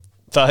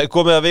Það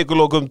komið að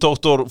vikulokum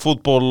Dr.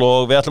 Fútból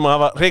og við ætlum að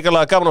hafa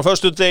hrikalega gaman á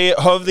föstudegi.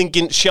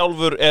 Höfðinginn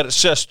sjálfur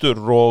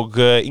sestur og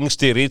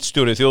yngsti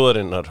ritstjóri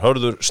þjóðarinnar,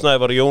 Hörður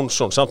Snævar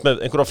Jónsson, samt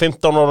með einhverja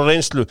 15 ára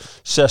reynslu,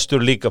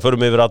 sestur líka,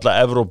 förum yfir alla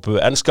Evrópu,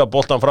 enska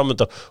boltan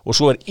framundan og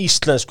svo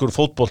íslenskur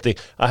fótbolti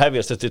að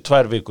hefjast eftir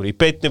 2 vikur í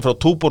beinni frá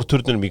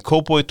Túborturninum í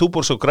Kópavogi,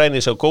 Túbor sá græni,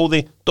 sá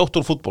góði,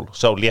 Dr. Fútból,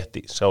 sá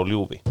létti, sá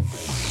ljúfi.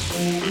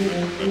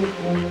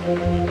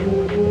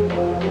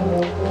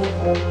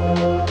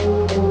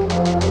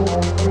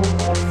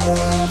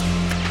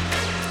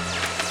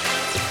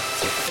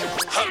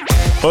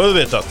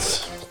 Auðvitað,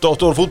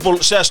 Dr. Fútból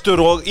sestur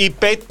og í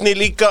beinni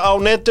líka á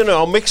netinu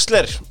á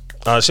Mixler.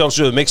 Að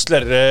sjálfsögðu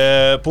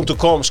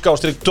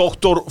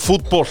mixler.com/Dr.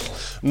 Fútból.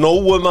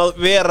 Nóum að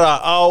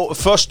vera á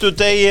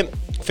föstudegi.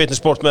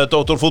 Fitnessport með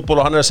Dr. Fútból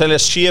og hann að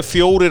selja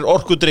C4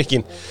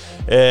 orkudrykkin.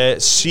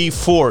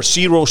 C4,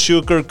 Zero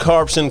Sugar,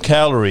 Carbs and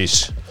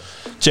Calories.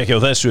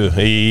 Tjekkja á þessu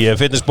í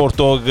Fitnessport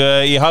og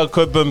í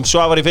hagkaupum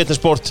Svavar í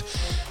Fitnessport.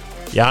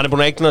 Já, hann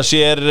búinn að eigna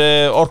sér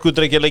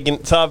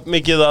orkudrykkjarleikin það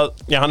mikið að,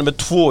 já, hann með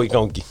 2 í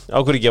gangi. Á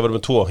hverju ekki að vera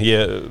með 2?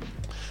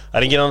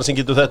 Það engin annar sem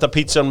getur þetta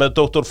pizzan með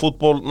Dr.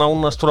 Fútból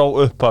nánast frá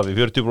upphafi.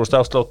 40%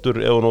 afsláttur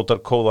ef þú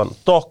notar kóðan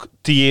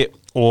DOC10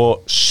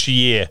 og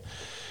C.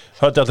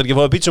 Hörðu allir ekki að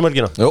fá þér pizza um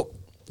helgina? Jú.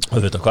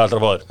 Hvað ætlar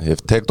að fá þér? Ég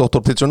tek Dr.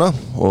 pizzuna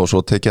og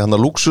svo tek ég hann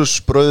að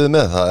luxusbrauðið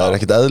með. Það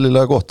ekkit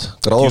eðlilega gott.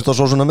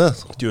 Gráðastasósuna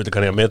með. Ég veit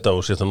kann ég að meta og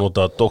setja að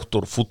nota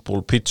Dr.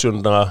 Fútból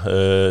pizzuna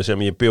sem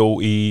ég bjó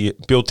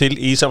til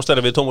í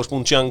samstarfi við Thomas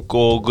Munchang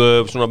og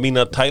svona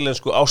mína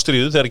tælensku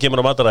ástríðu þegar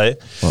kemur á mataræði.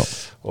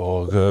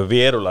 Og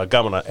verulega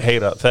gaman að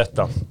heyra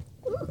þetta.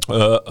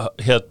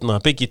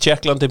 Byggi í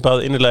Tékklandi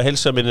bað innilega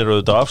heilsa minn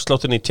auðvitað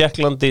afsláttin í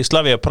Tékklandi,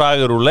 Slavia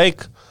Prager úr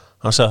leik.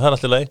 Hann sagði það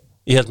allt í lagi.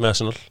 Ég held með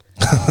Arsenal.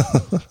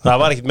 Það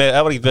var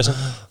ekkert vesen.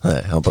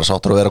 Nei, hann bara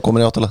sáttur að vera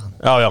komin í áttalega.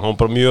 Já, hann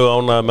bara mjög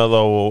ánægður með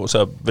það og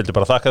vildi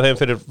bara þakka þeim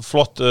fyrir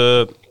flott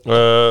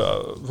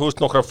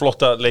nokkra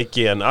flotta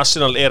leiki en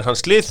Arsenal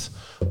hans lið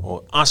og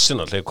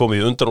Arsenal hefur komið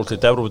í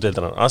undanúrslit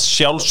Evrópudeildarinnar. Að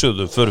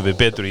sjálfsögðu förum við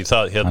betur í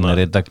það hérna.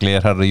 Hann þetta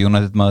glerharður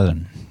United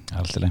maðurinn.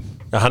 Alltilega.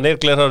 Ja, hann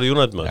glerharður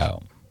United maður. Já.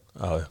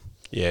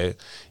 Ég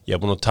er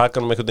búinn að taka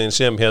hann einhvern veginn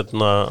sem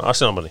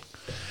Arsenal manni.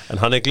 En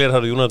hann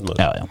glerharður United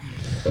maður. Já.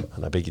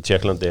 Hann Byggi í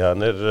Tékklandi, hann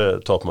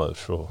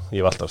toppmaður og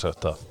ég hef alltaf sagt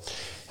það.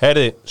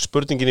 Herði,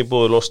 spurningin í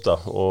búið Losta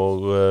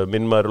og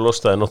minn maður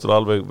Losta náttúrulega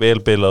alveg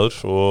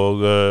velbilaður og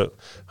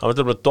hann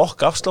verður með DOC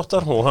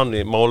afsláttar og hann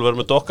má alveg vera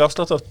með DOC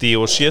afsláttar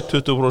D&C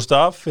 20%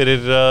 af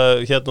fyrir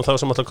þá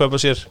sem ætla að kaupa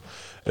sér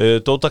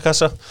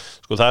dótakassa.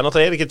 Sko það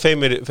náttúrulega ekkert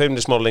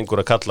feimnismál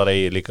lengur að kallar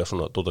eigi líka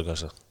svona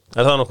dótakassa.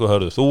 Það nokkuð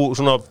hörðu? Þú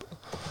svona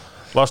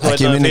varst nú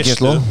ekki minni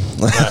kynslu.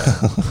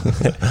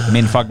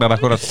 Minn fagnar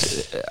akkurat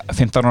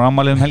 15 ára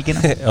afmælið helgina.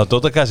 Já,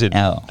 dótakassin.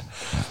 Já.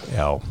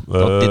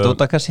 Dótti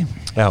dótakassi.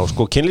 Já,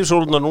 sko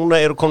kynlífsrólurnar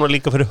núna eru komnar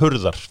líka fyrir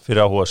hurðar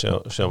fyrir áhuga sem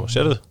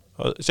sérðu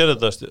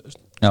þetta?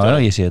 Já,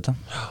 ég sé þetta.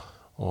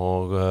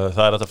 Og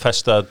það hægt að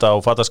festa þetta á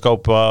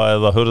fataskápa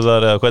eða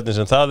hurðar eða hvernig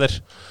sem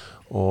það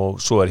og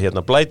svo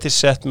hérna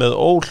blætissett með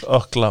ól,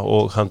 ökla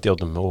og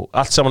handjárnum og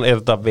allt saman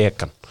þetta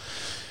vegan.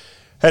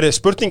 Herri,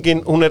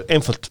 spurningin hún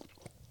einföld.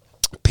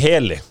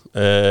 Pele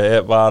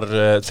var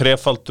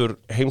þrefaldur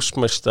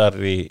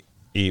heimsmeistari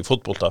í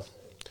fótbolta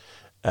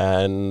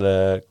en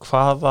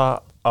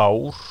hvaða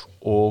ár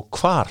og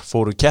hvar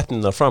fóru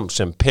keppninar fram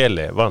sem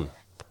Pele vann?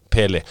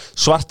 Pele,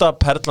 svarta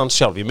perlan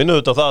sjálf. Ég minni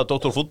auðvitað það að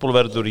Dr. Fútból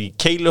verður í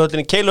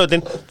Keiluhöllinni,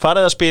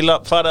 farið að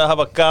spila, farið að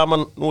hafa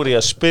gaman. Nú ég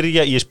að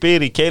spyrja, ég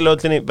spyr í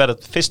Keiluhöllinni, verður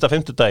fyrsta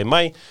 5. dag í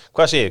maí.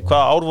 Hvað segir,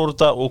 hvaða ár voru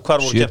þetta og hvar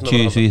voru keppninar?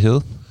 70 í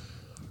Svíþjóð.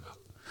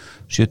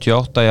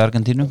 78 í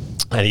Argentínu.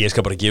 En ég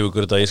skal bara gefa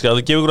ykkur þetta, ég skal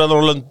gefa ykkur aðra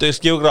Hollandi, ég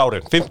skal gefa ykkur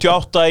árin.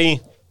 58 í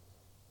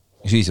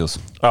Svíþjóð.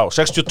 Já,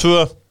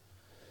 62.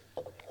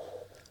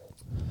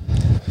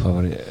 Hvað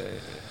var ég?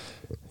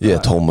 Ég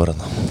tómur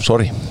hérna,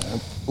 sorry.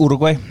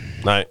 Uruguay.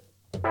 Nei.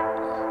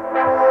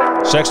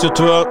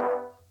 62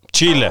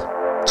 Chile.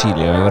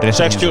 Chile, ég var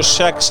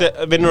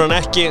 66 vinnur hann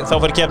ekki, þá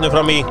fer keppnin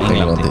fram í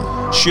Englandi.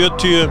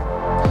 70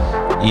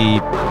 í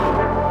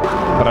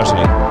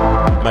Brasilíu.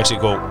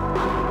 Mexíkó.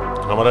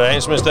 Hann var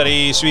heimsmeistari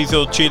í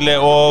Svíþjóð, Chile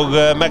og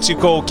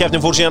Mexíkó.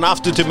 Keppnin fór síðan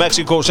aftur til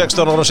Mexíkó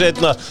 16 ára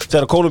seinna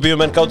þegar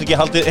Kólumbíumenn gátu ekki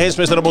haldið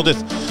heimsmeistaramótið.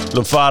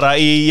 Við fara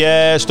í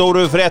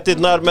stóru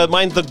fréttirnar með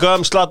Mind the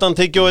Gum, Zlatan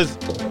tyggjóið.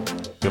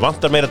 Við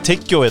vantar meira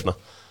tyggjó hérna.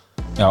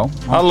 Já.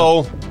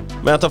 Halló.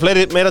 Við vantar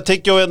meira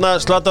tyggjó hérna,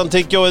 Zlatan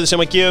tyggjóið sem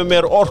að gefa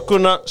mér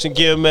orkuna, sem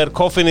gefa mér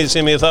koffeinið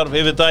sem ég þarf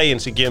yfir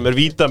daginn, sem gefa mér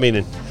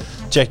vítaminin.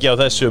 Tjekkja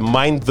á þessu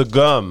Mind the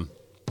Gum.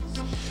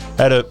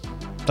 Herru,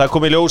 það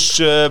kom í ljós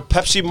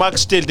Pepsi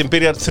Max-deildin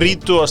byrjar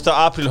 30.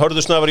 apríl.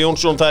 Hörður Snævar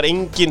Jónsson, það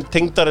engin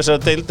tengdar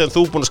þessari deild en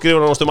þú búinn að skrifa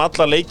nánast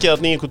alla leiki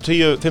þarna í einhver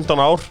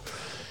 10-15 ár.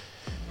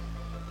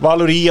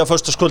 Valur í að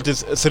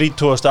föstaskvöldið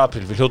 30.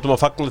 apríl. Við hljótum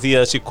að fagna því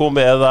að þessi komi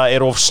eða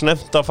of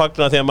snemmt að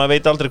fagna því að maður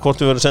veit aldrei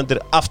hvort við verðum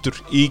sendir aftur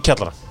í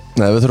kjallara.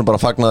 Nei, við þurfum bara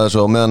að fagna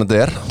þessu á meðan þetta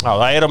Já,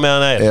 það á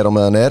meðan það á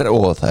meðan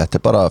og þetta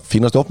bara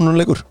fínasti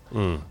opnunarleikur.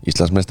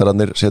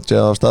 Íslandsmeistararnir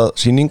setja á stað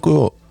sýningu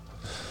og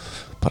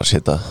bara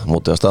setja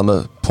mótið að stað með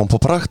pomp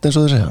og prakt eins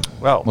og þau segja.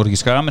 Já. Voru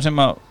ekki skagamenn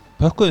sem að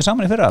pökkuðu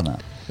saman í fyrra þarna?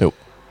 Jú,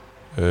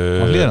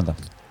 Á Hlíðarenda?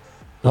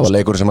 það var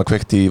leikur sem að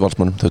kveikti í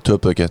Valsmönnum, þau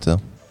töpuðu ekki eftir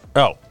það.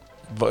 Já,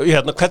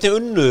 hvernig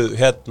unnu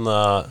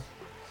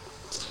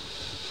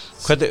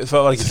hvernig,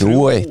 það var ekki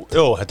 3-1.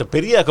 Jó, þetta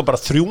byrjaði eitthvað bara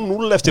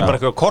 3-0 eftir bara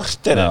eitthvað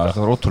korter Já,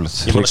 það var ótrúlegt.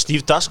 Ég man að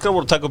Steve Daskar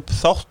voru að taka upp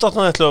þátt að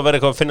það ætlaði að vera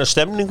eitthvað að finna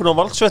stemningun á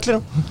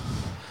valdsvellinum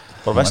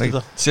bara veist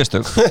þetta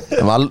Sérstök.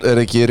 En Val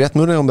er ekki rétt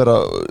muni á mér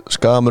að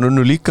Skagamenn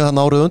unnu líka hann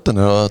árið undan,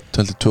 er að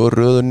töldi 2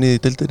 röðunni í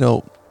dildinni á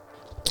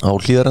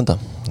Hlíðarenda,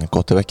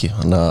 gott ef ekki,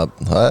 þannig að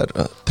það er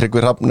Tryggvi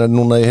Hrafn er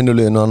núna í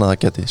hinnuliðinu, þannig að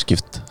það geti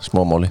skipt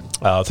smá máli.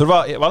 Já, þurfa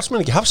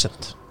valsmenn ekki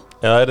hafsend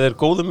eða er þeir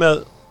góðu með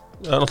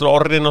það er náttúrulega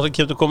Orri náttúrulega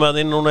kemur komið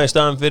inn núna í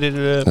staðan fyrir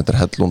Þetta er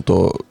Hellund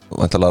og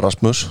væntanlega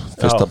Rasmus,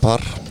 fyrsta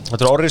par.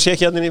 Þetta er Orri sé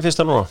ekki hérna inn í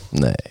fyrsta núna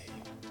Nei,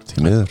 því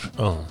miður.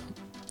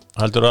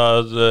 Heldur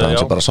að Það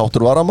er bara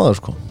sáttur varamaður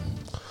sko.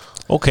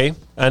 Ok,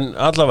 en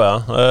allavega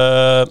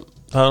það er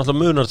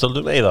náttúrulega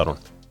munartaldum Eiðarón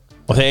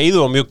og þeir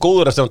Eiður var mjög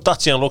góður eftir að hann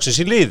datt síðan loksins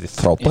í liðið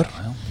Frábær.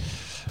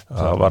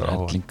 Það var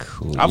helling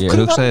og Af ég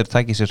hverju hugsaði þér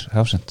tæki sér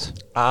hafsend.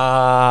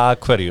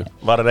 Hverju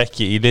var hann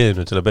ekki í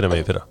liðinu til að byrja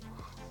með í fyrra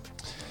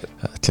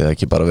Ætli það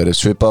ekki bara verið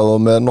svipað og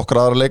með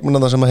nokkra aðra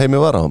leikmennana sem að Heimi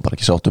var, hann bara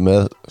ekki sáttu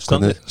með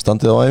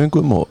standið á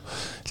æfingum og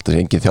þetta er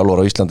engin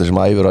þjálfur á Íslandi sem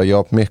æfir að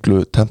jafn miklu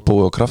tempó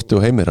og krafti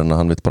og Heimir, en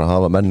hann vil bara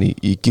hafa menn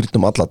í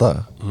gýrnum alla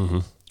daga.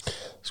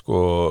 Sko,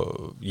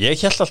 ég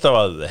held alltaf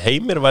að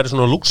Heimir væri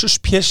svona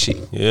luxuspjessi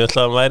ég held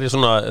að hann væri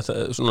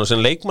svona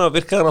sem leikmaður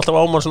virkaði hann alltaf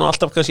á mann svona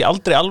alltaf kannski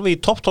aldrei alveg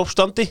í topp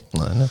standi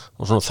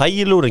og svona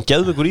þægilegur en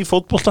geðveikur í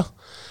fótbolta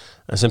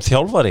en sem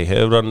þjálfari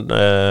hefur hann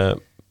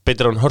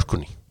beitir hann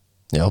hörkunni.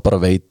 Já,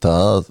 bara veita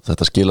að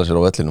þetta skila sér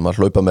á vellinum að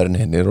hlaupa meirinn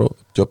hinnir og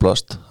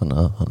djöblast, þannig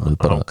að hann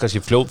bara kannski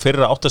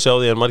fyrir að átta sig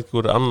á því en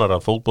margur annar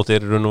að fótbolti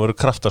er í raun og veru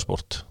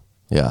kraftasport.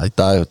 Já, í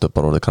dag er þetta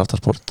bara orðið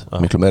kraftasport,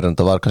 miklu meira en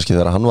þetta var kannski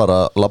þegar hann var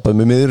að labba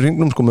með miður í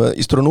ringnum sko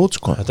með ístrun út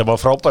sko. Þetta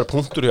var frábær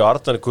punktur hjá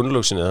Arnari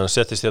Gunnlaugsinni þannig að hann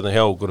settist hérna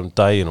hjá okkur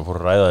daginn og fór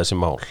að ræða þessi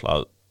mál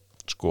að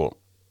sko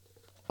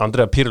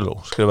Andrea Pirlo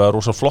skrifaði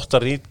rosa flotta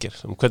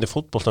ritgerð hvernig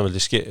fótboltan vildi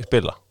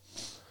spila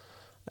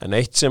en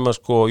eitt sem að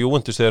sko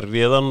Juventus þegar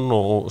réðan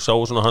og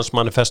sáu svona hans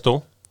manifesto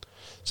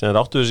sem þeir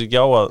áttuðu sig ekki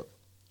á að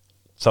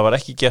það var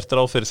ekki gert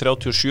ráð fyrir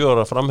 37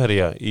 ára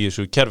framherja í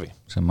þessu kerfi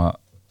sem að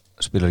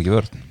spilar ekki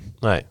vörn.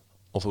 Nei,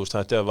 og þú veist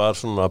þetta var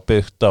svona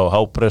byggt á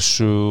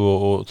hápressu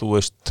og þú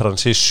veist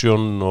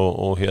transition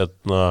og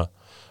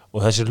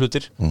þessir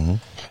hlutir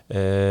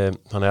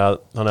þannig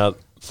að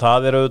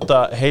það er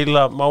auðvitað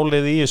heila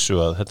málið í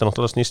þessu að þetta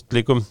náttúrulega snýst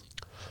líkum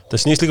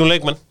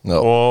leikmenn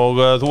og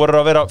þú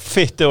verður að vera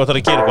fitt ef það er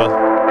að gera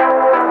eitthvað.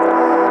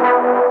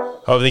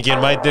 Höfðinginn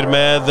mætir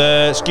með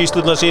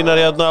skýrslurnar sínar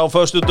hérna á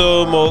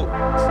föstudögum og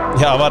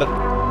já, var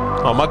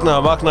magnað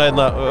að vakna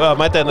hérna,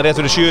 mæta hérna rétt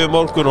fyrir 7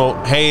 morgun og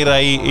heyra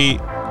í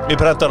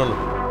prentarunum.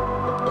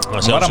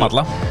 Það var að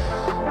malla.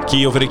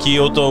 Kíó fyrir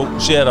Kyoto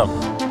Sera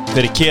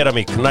fyrir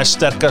keramík, næst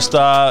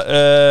sterkasta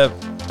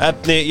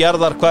efni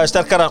jarðar, hvað er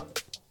sterkara?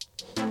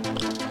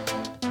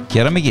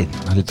 Keramíkin,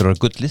 það lítur að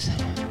vera gullið.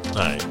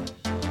 Nei.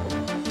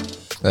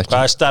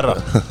 Hvað er stærra?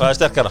 Hvað er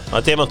sterkara? Það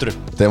er demanturinn.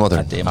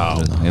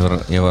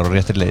 Ég var á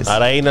réttir leið. Það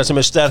er eina sem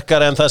er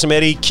sterkara en það sem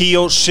er í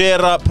Kíó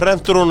Sera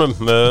prenturunum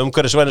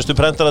umhverfisvænustu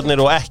prentararnir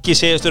og ekki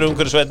segjastur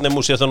umhverfisvæn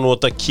músi að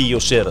nota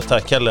Kíó Sera.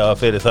 Takk kærlega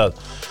fyrir það.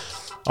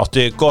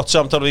 Átti gott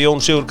samtal við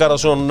Jón Sigur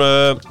Garðarsson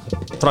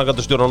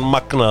framkvæmdastjórann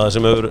Magnaða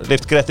sem hefur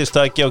lyft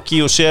grettistaki á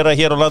Kíó Sera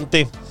hér á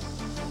landi.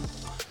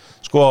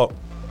 Sko,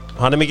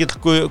 hann er mikill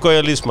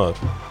gauja líðsmaður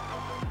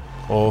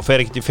og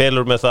fer ekkert í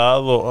felur með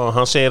það og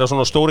hann segir að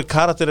svona stóri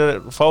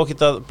karakterir fá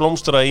ekkert að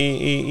blómstra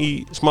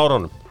í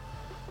smáránum.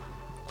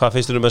 Hvað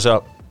finnst þér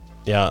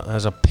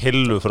þessa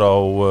pillu frá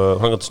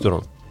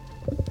framkvæmdastjóranum?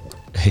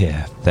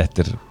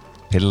 Þetta er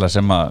pilla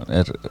sem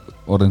er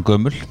orðin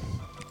gömul.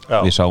 Já.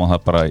 Við sáum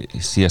það bara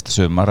í síðasta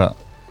sumar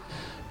að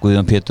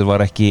Guðjón Pétur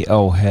var ekki á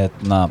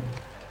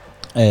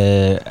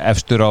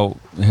efstur á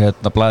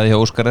blaði hjá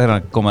Óskari þegar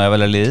hann komaði að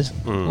velja liðið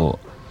og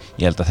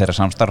ég held að þeirra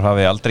samstarf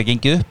hafi aldrei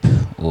gengið upp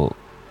og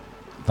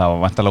það var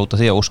væntanlega út af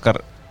því að Óskar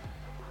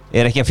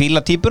er ekki að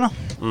fíla típuna.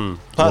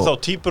 Það er þá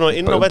típuna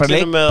inn á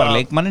vellinum bara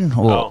leikmanninn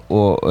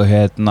og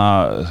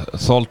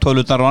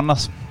þoltölurnar og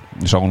annað.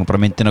 Ég sá nú bara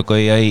myndina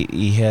gauja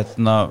í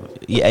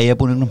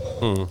eigabúningnum.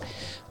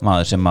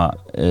 Maður sem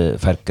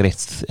fær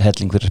greitt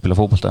helling fyrir að spila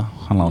fótbolta,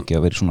 hann á ekki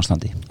að vera í svona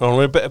standi.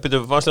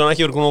 Fannst hann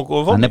ekki verið nógu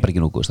fótbolta? Hann er bara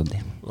ekki nógu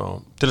standi.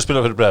 Til að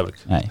spila fyrir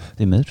Breiðablik? Nei,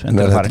 því miður. En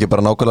er þetta ekki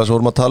bara nákvæmlega sem við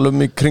vorum að tala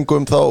í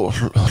kringum þá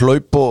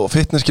hlaup og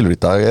fitness skilur í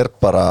dag er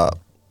bara,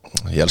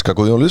 ég elska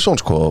Guðjón Lýðsson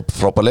sko,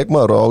 frábær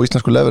leikmaður á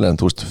íslensku level en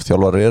þú veist,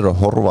 þjálfari eru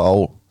að horfa á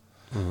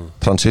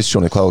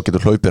transitioni, hvað þú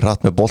getur hlaupið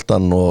hratt með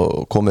boltan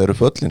og komið þér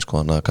upp öllin sko,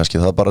 þannig að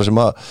kannski það bara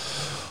sem að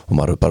og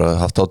maður hefur bara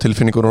haft á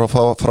tilfinningunum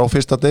frá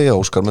fyrsta degi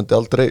og Óskar myndi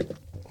aldrei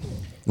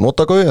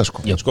nota gauja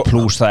sko. Já,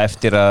 plús það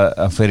eftir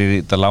að fyrir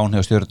þetta lán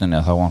hjá Stjörnunni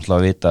að þá var hann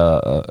að vita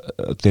að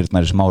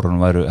dyrnar í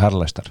smárunum væru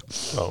herrlæstar.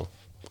 Já,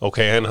 ok,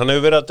 en hann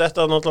hefur verið að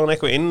detta náttúrulega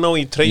eitthvað inn á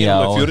í treyjum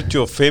með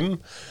 45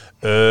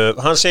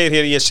 Hann segir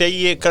hér, ég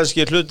segi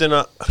kannski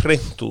hlutina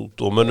hreint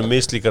út og mönnum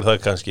mislíkar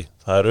það kannski.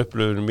 Það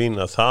upplifun mín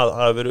að það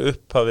hafi verið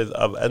upphafið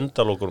af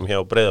endalokurum hjá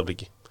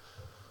Breiðabliki.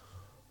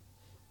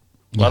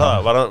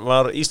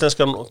 Var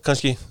íslenskan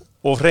kannski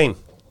of hrein?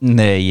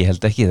 Nei, ég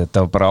held ekki,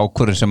 þetta var bara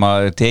ákvörðun sem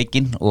að er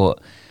tekin og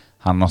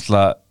hann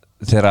náttúrulega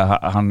þegar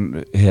hann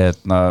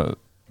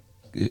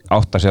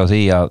áttar sig á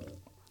því að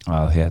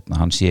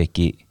hann sé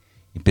ekki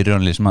í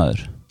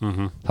byrjunarliðsmaður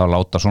þá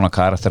láta svona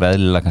karakter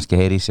eðlilega kannski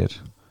heyri í sér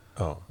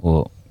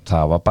og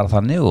það var bara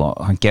þannig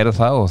og hann gerði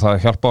það og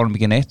það hjálpa honum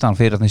ekki neitt, hann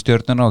fyrir þarna í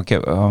Stjörnuna og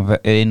hann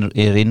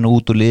er inn og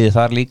út úr liði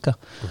þar líka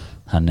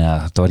þannig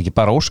að þetta var ekki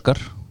bara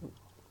Óskar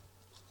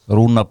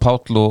Rúnar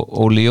Páll og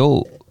Óli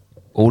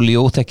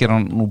Jó þekkir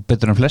hann nú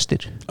betur en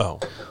flestir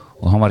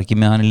og hann var ekki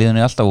með hann í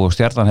liðinu alltaf og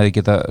Stjarnan hefði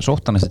getað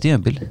sótt hann eftir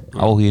tímabil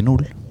áhugi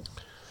 0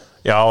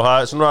 Já, það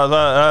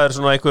er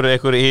svona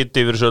einhver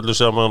hiti yfir þessu öllu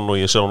saman og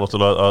ég sá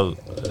náttúrulega að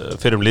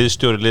fyrir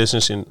liðstjóri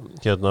liðsins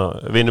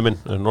vinur minn,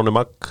 Nonni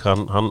Magg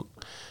hann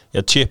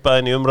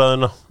chipaði inn í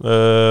umræðuna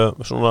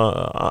svona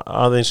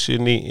aðeins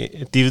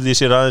dýfði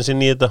sér aðeins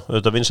inn í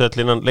þetta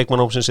vinsæll innan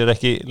leikmannhópsins er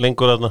ekki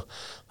lengur þarna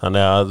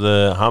þannig að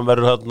hann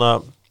verður þarna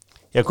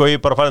Gaui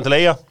bara farin til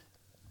Eyja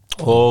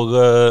og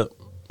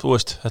þú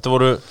veist,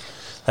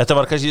 þetta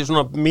var kannski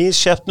svona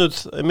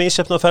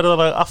misjafnað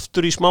ferðalag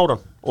aftur í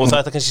Smáran og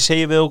þetta kannski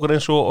segir við okkur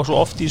eins og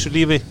svo oft í þessu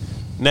lífi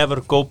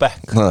never go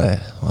back Nei,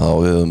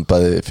 við höfum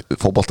bæði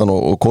fótboltan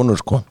og konur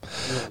sko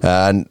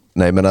en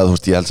nei, menna þú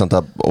veist, ég held samt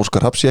að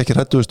Óskar Hafn sé ekki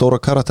hræddur við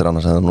stóra karakter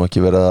annars hefði nú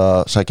ekki verið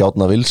að sækja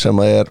Árna Vil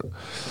sem að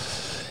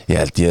ég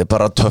held ég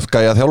bara töff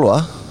gæi að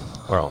þjálfa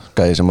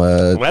gæi sem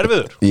að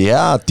erfiður?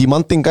 Já,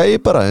 demanding gæi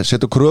bara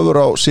setur kröfur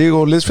á sig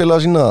og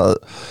liðsfélaga sína að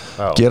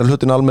gera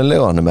hlutin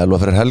almennlega hann með Elva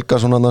Freyr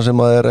Helgason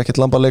sem að ekkert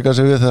lamba að leika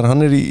sig við þegar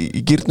hann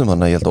í gírnum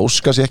þannig að ég held að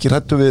Óskar sé ekki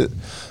hræddur við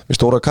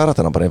stóra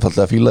karakter hann bara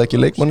einfaldlega fílaði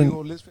ekki leikmannin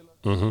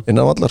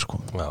innan vallar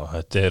sko Já,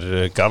 þetta er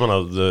gaman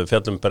að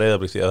fjallum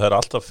Breiðablik því að það er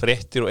alltaf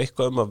fréttir og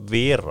eitthvað að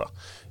vera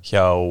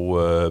hjá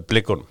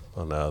Blikunum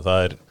þannig að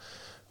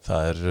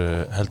það er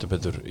heldur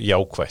betur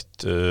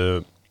jákvætt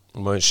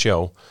maður sjá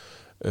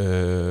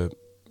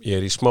ég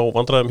er í smá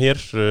vandræðum hér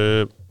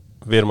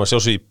við erum að sjá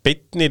svo í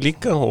beinni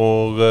líka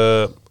og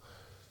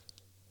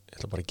ég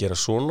ætla bara að gera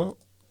svona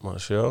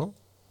maður sjá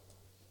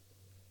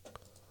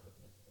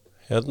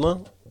hérna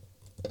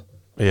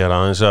ég er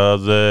aðeins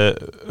að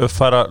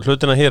uppfæra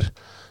hlutina hér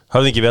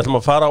Höfðingi, við ætlum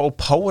að fara og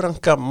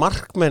powerranka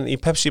markmenn í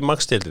Pepsi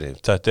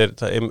Max-deildinni það er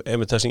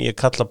einmitt það sem ég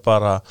kalla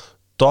bara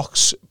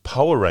Docs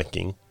Power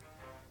Ranking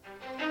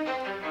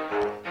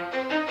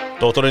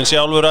Dóttorinn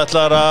sjálfur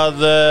ætlar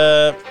að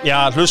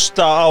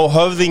hlusta á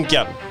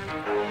höfðingjan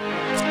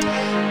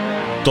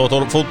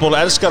Dóttor fútból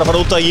elskar að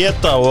fara út að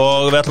éta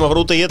og við ætlum að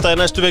fara út að éta í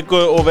næstu viku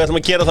og við ætlum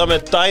að gera það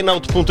með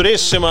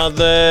dineout.is sem að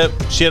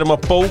sér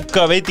að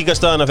bóka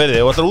veitingastæðina fyrir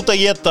þig og ætlar út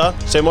að éta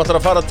sem ætlar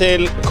að fara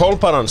til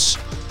Kolparans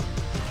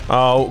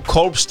á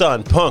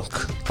Kolpstaðin Punk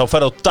þá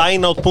ferð á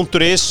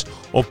dineout.is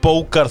og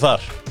bókar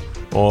þar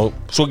og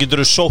svo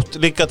getur þú sótt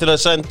líka til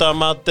að senda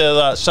mat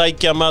eða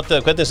sækja mat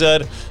eða hvernig það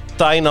er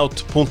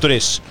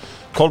dineout.is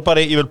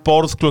Kolbari, ég vil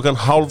borð klukkan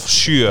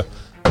 6:30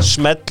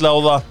 smetla á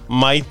það,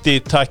 mæti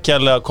takk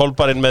kærlega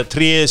Kolbarinn með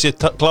tríið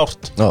sitt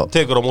klárt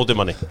tekur á móti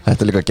manni Þetta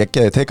er líka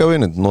geggjaði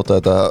take-away nota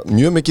þetta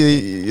mjög mikið í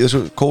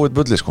þessu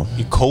COVID-bulli sko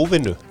Í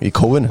kófinu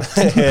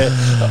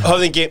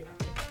Höfðingi,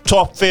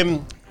 top 5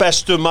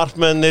 bestu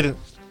markmennir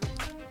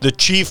The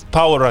Chief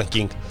Power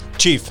Ranking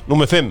Chief,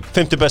 nummer 5,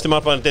 50 besti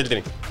markmennir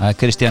deildinni Það er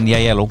Kristján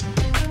Jæjæló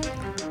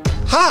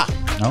Ha?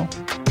 Já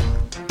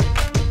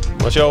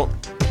Má sjá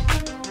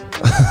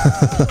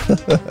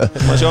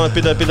Má sjá hann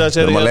býta Við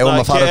erum að leiðum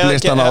að fara upp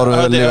listan árum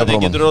við líka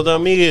prófum Getur rótað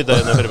mikið í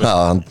þetta fyrir mig Já,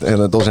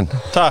 hérna er dósinn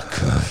Takk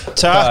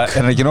Er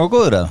hann ekki nógu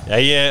góður eða?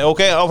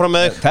 Ok, áfram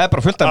með þig Það er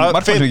bara fullt af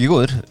markmann sem ekki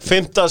góður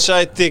 5.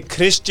 sæti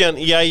Kristján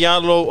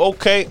Jæjæló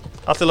Ok,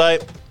 allt í lagi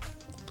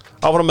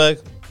Áfram með þig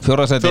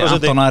 4. sæti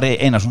Anton Ari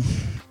Einarsson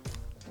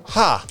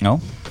Ha? Já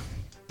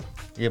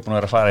Ég er búin að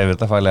vera að fara yfir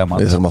þetta faglega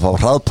mat Við þurfum að fá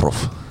hraðpróf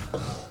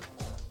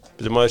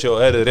Við má sjá,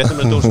 réttum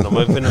með dósina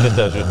Má ég finna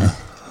litt af þessu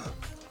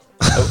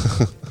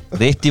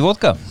Reitt í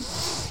vodka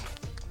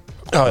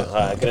Já,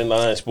 það er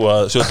greinlega aðeins búið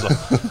að sjöfla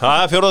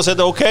Það er 4.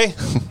 sæti, ok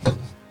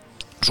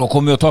Svo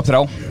komum við á topp 3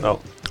 Já.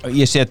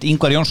 Ég set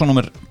Ingvar Jónsson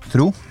nummer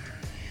 3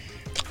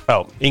 Já,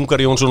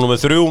 Ingvar Jónsson nummer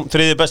 3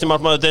 Þriði besti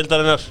markmaður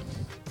deildarinnar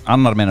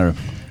Annar meinaru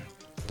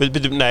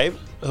Nei,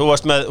 þú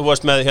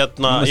varst með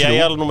hérna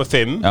Jæjæló nummer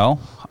 5 Já,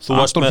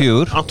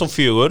 Anton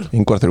 4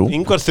 Ingvar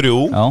 3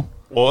 Já.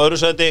 Og öðru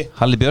sæti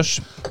Halli Björns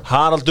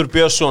Haraldur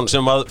Björnsson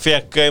sem að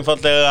fekk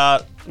einfallega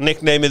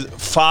nicknameið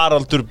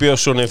Faraldur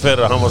Björnsson í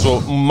fyrra hann var svo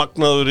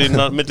magnaður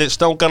innan milli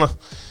stangana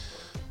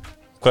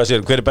Hvað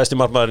sér, hver er besti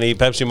markmaðurinn í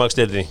Pepsi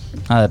Max-deildinni?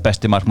 Það er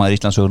besti markmaður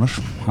Íslandssögunar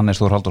Hannes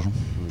Þór Halldórsson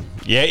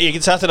Ég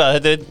get sagt þér að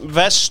þetta er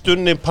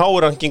vestunni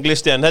power ranking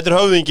listi en þetta er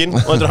höfðingin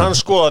og þetta er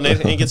hans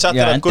skoðanir Ég get sagt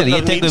þér að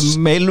Gunnar Níls Ég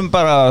tek mailum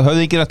bara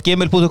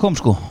höfðingir@gmail.com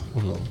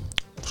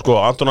Sko,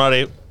 Anton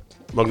Ari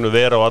magnu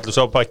vera á allir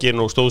sápakkin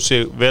og stóð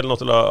sig vel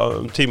náttúrulega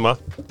tíma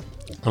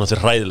hann átti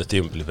hræðilegt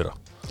tímabili fyrra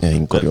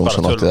Ingvar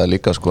Jónsson átti það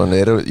líka sko, en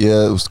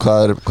hvað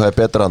er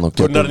betra hann?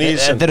 Gunnar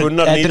Níelsen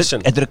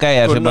Þetta eru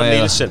gæjar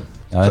Níelsen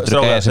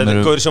Þetta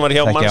er gaur sem var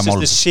hjá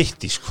Manchester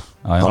City sko.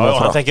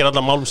 Hann þekkir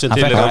allan málum sem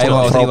til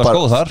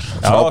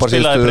Frábær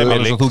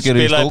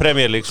spilaði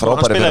Premier League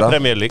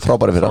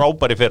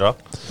frábær í fyrra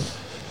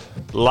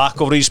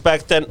lack of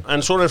respect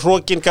en svona er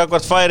hrókin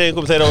gagvart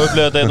Færeyingum þeirra á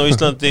upplifa þetta á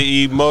Íslandi í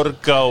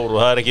mörg ár og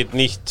það er ekkit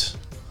nýtt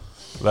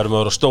verðum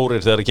að vera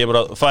stórir þegar það kemur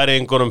að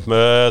Færeyingunum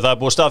það er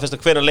búið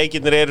staðfesta hvenær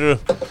leikirnir eru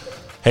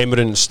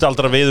heimurinn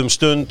staldrar við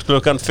stund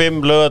klukkan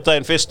 5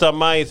 laugardaginn 1.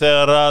 maí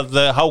þegar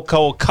að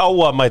HK og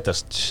KA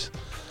mætast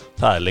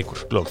það er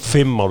leikur klukkan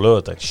 5 á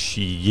laugardaginn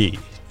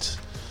shit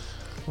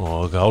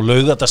og á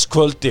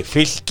laugardagskvöldi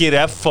Fylkir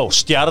FH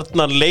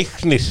Stjarnan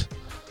Leiknir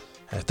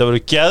þetta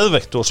verður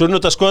geðveikt og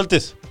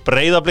sunnudagskvöldið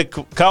Breiðablik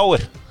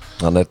KR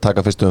hann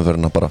taka fyrstu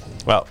umferðina bara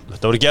já,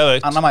 þetta verður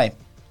geðveikt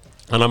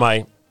Anna Mæ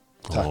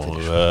og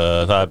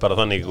það er bara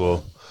þannig og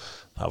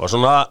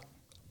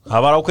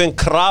það var ákveðin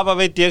krafa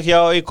veit ég hjá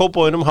í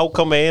Kópavoginum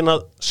HK megin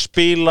að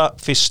spila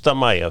 1.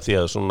 maí af því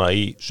að svona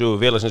í sögu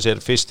félagsins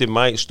er 1.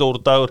 maí stór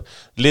dagur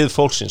lið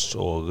fólksins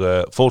og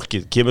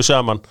fólkið kemur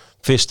saman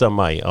 1.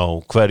 maí á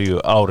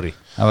hverju ári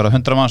það verða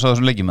 100 manns á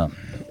þessum leikjum með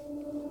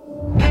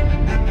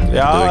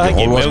já, það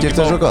ekki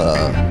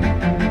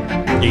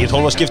Ég get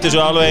 12 skipti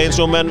svo alveg eins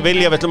og menn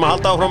vilja við ætlum að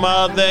halda áfram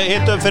að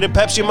hita upp fyrir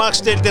Pepsi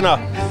Max deildina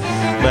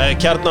með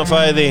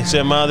kjarnafæði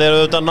sem að er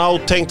auðvitað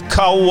nátengt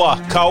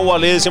Káa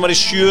lið sem var í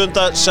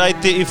 7.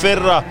 sæti í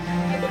fyrra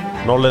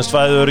norrlenskt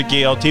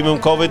fæðuöryggi á tímum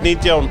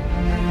COVID-19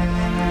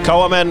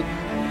 Káamenn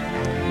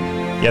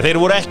já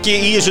þeir voru ekki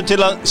í þessu til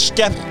að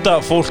skemmta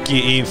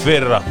fólki í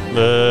fyrra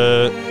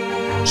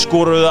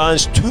skoruðu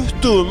aðeins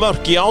 20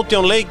 mörk í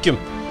 18 leikjum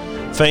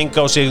feng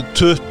á sig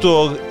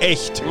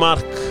 21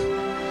 mark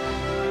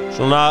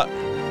svona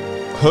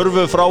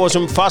hörfu frá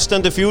þessum Fast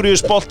and the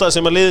Furious bolta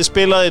sem að liðið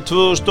spilaði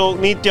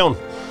 2019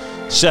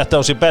 sett á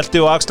sig belti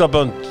og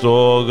axlabönd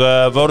og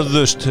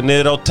vörðust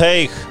niður á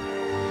teig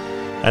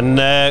en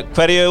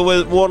hverju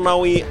við vona á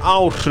í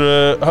ár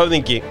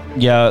höfðingi?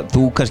 Já,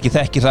 þú kannski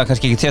þekkir það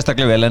kannski ekki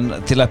sérstaklega vel en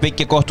til að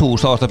byggja gott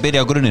hús þá ertu að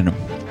byrja á grunninum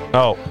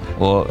Já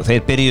og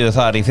þeir byrjuðu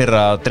þar í fyrra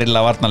að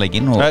drilla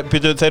varnarleikinn og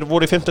þeir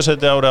voru í 5.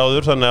 sæti ári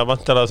áður þannig að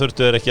vantarlega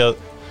þurftu þeir ekki að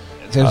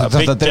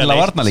þurftu að drilla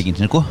varnarleikinn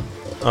sko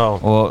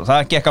og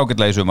það gekk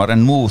ágætlega í sumar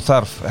en nú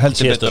þarf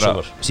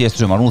síðasta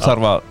sumar nú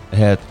þarf að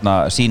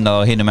sína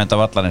það á hinum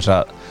enda vallarins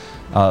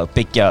að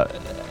byggja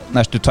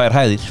næstu 2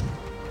 hæðir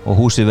og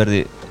húsið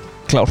verði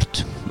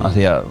klárt af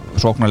því að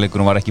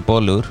sóknarleikurinn var ekki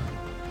boðlegur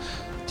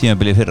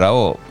tímabilið fyrra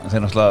og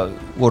þeir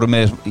náttúrulega voru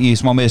með í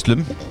smá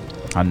meðslum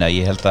þannig að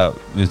ég held að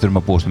við þurfum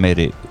að búast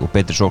meiri og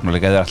betri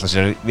sóknarleik eða alltaf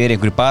sér verið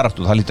einhverju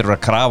baráttu það lítur að vera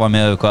að krafa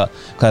með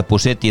hvað er búið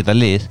að setja í þetta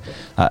lið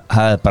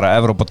það er bara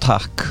Evrópa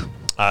takk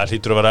Það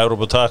hlýtur að vera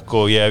Evrópa takk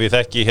og ef ég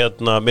þekki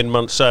minn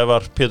mann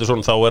Sævar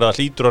Pétursson þá er það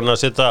hlýtur hann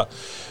að setja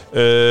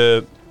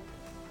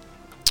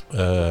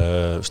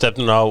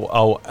stefnuna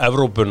á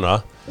Evrópuna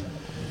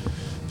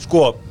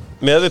sko,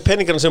 með við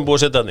peningarna sem búið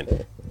að setja hann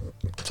inn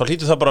þá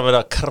hlýtur það bara að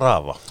vera að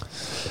krafa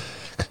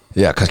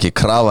Já, kannski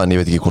krafa en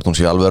ég veit ekki hvort hún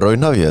sé alveg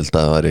raunhaf ég held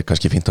að það væri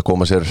kannski fínt að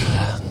koma sér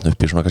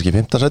upp í svona kannski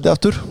 5. sæti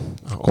aftur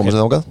koma sér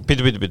þangað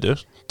Bítu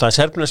það er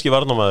serbneski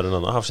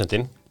varnarmaðurinn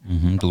Hafsendin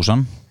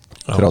Dusan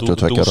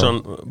 32 ára Dusan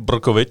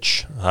Brkovic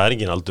það er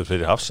engin aldur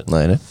fyrir Hafsend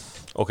Nei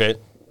Ok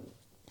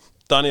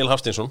Daniel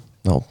Hafstinsson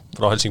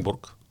frá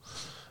Helsingborg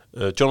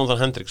Jonathan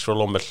Hendricks frá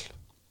Lommel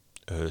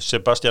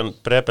Sebastian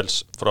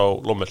Brebels frá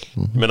Lommel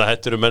Minna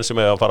þetta eru menn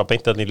sem er að fara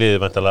beint í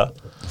liðið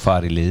væntanlega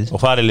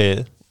fara í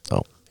liðið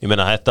Ég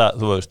meina þetta,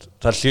 þú veist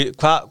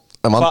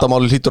En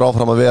vandamáli hlýtur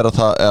áfram að vera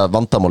það eða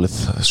vandamálið,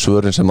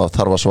 svörin sem að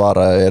þarf að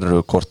svara eru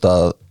hvort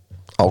að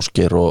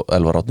Ásgeir og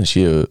Elvar Árni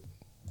séu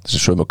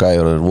þessi sömu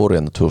gæjar voru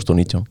hérna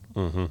 2019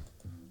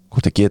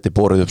 hvort það geti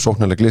borið upp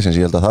sóknarleik liðsins,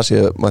 ég held að það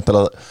sé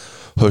mæntalega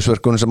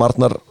hausverkunum sem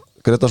Arnar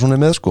Gretarsson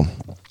er með sko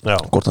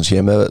hvort hann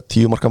sé með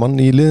 10 marka mann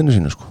í liðinu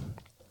sínu sko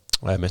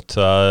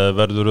Það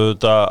verður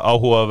auðvitað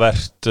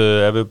áhugavert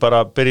ef við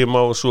bara byrjum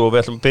á svo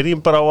við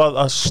byrjum bara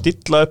á að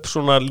stilla upp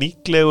svona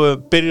líklegu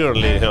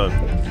byrjunarlið hjá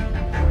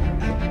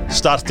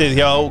startið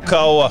hjá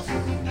Káa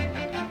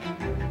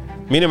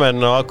mínir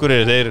menn á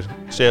Akureyri þeir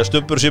segja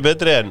Stubbur sé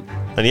betri en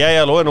ég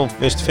alveg nú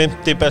finnst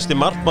 50 besti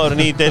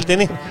markmaðurinn í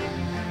deildinni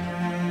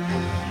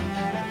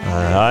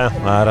það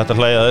er hægt að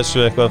hlæja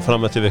þessu eitthvað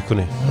fram eftir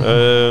vikunni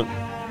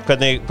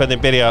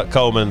hvernig byrja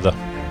Káa með þetta?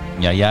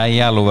 Já,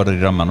 alveg verður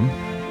í rammanum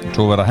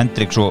Svo verða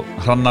Hendricks og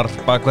Hrannar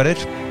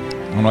bakverðir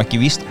Hún var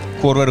ekki víst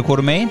hvor verður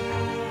hvoru megin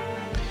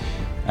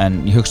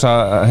En ég hugsa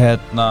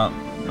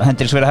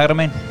Hendricks verður hægra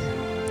megin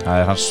Það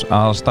er hans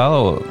aðalstað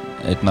og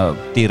einna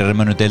dýrari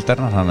mönnum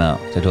deildarinnar þannig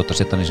að þeir hljóta að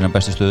setja hann í sína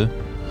bestu stöðu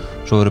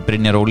Svo verður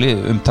Brynjar Óli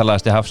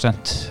umtalaðasti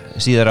Hafsend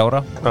síðar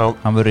ára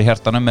Hann verður í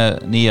hjartanum með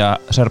nýja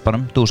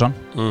serbanum Dusan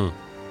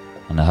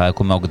Þannig að það er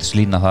komið ágætis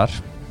lína þar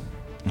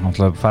Hann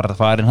ætlaði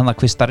farin hann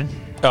að kvistarinn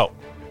Já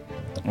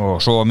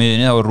og svo á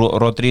miðunni þá er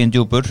Rodrín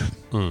Djúpur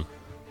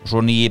og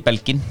svo nýji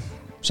Belgin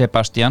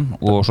Sebastian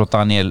og svo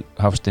Daniel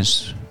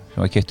Hafstins sem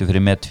var keyptur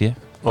fyrir Medfé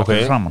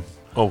okay.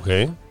 Ok.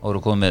 og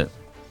eru komið með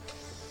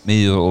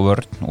miðju og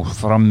vörn og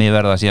frammi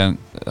verða síðan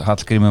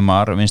Hallgrímur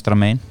Mar vinstra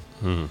megin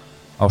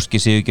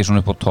Áski Sigurgeirsson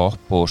upp á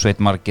topp og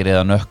Sveinn Margeir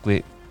eða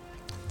Nökkvi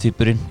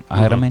týpurinn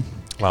að hægra megin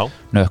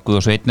Nökkvi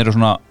og Sveinn eru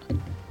svona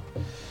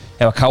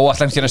ef að K.A.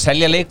 allan sér að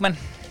selja leikmenn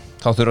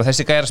þá þurfa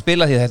þessi gæjar að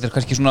spila því að þetta er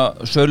kannski svona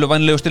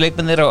söluvænlegustu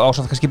leikmenn þeirra og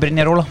ásamt kannski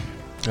Brynjar Óla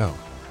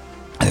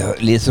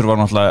lið þurfa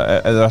náttúrulega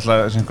ef þau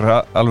alltaf einhverja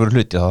alvöru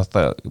hluti þá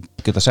þetta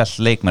geta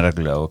selt leikmenn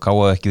reglulega og K.A.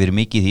 hefur ekki verið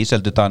mikið í því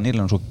seldu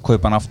Daniel en svo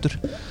kaupa hann aftur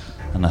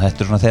þannig að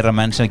þetta er svona þeirra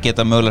menn sem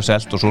geta mögulega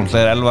selt og svo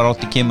þegar Elvar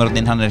Átti kemur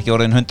inn hann ekki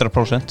orðin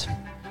 100%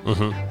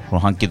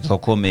 og hann getur þá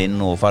komið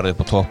inn og farið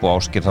upp á topp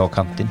og Áskir þá á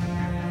kantinn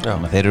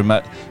þannig að þeir eru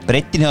með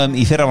breytin hjá þeim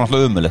í fyrra var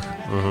náttúrulega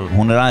umuleg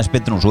hún er aðeins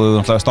betur og svo hefur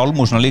náttúrulega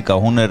Stálmúsina líka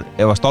og hún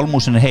ef að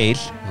Stálmúsin er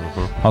heil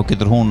þá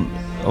getur hún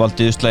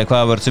valdið uslæði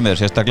hvaða vörð sem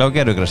sérstaklega á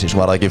gerfugrassi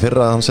Var það ekki í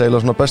fyrra að hann segja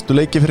svona bestu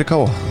leiki fyrir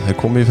K.A. Þeir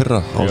komið í fyrra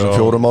á þessum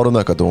 4 árum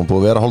eitthvað og hún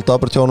búið að vera hálft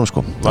daburt hjá honum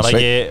sko.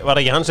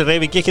 Var ekki hann sem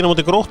reyfi gikkina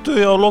mútið Gróttu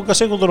á loka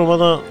sekundurum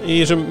í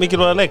þessum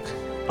mikilvæga leik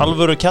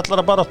alvöru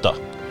kjallara barátta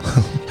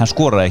Hann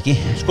skoraði ekki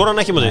Skoraði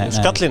hann ekki mútið,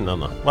 skallinn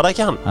hann Var það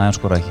ekki hann? Nei, hann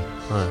skoraði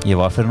ekki Ég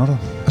var fyrir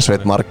norðan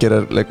Sveinn Margeir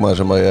er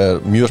leikmaður sem ég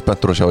er mjög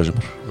spenntur að sjá í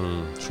sumar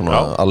svona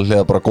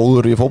allega bara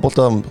góður í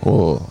fótbolta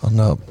og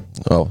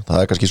það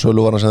er kannski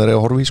söluvarna sem þeir eiga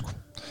að horfa í sko.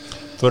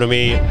 Förum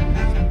í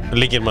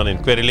lykilmannin.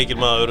 Hver er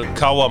lykilmaður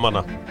K.A.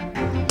 manna?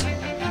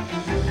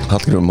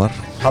 Hallgrímur Mar.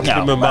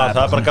 Hallgrímur Mar,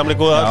 það er bara gamli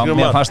góða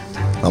Hallgrímur Mar.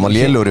 Það var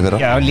lélugur í fyrra.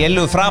 Já,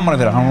 lélugur framan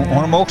í fyrra.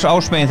 Hann var óks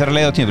ásmegin þegar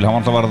leið á tímabili.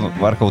 Hann var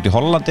eitthvað út í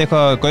Hollandi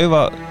eitthvað að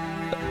gaufa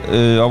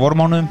á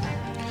vormánuðum.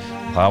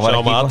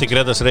 Sjáum að Atti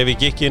Gretas reyfi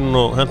gikkinn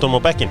og hendum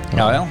á bekkinn.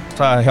 Já,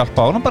 það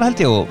hjálpa honum bara held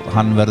ég og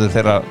hann verður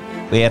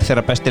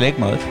þeirra besti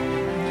leikmaður.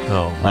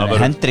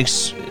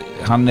 Hendriks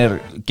hann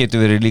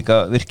getur verið líka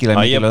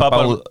virkilega mikilvæg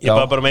ég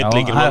bara meitt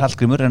líkilmann það er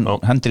Hallgrímur en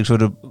Hendriks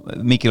verður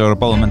mikilvægur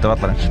á báðum enda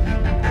vallarins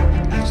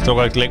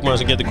Strókar ekki leikmann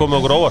sem getur komið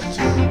okkur óvart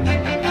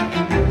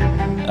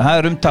það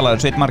er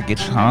umtalaður Sveinn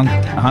Margeir hann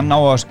á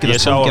að skilja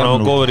ég sá hann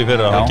á góður í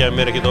fyrra, hann kemur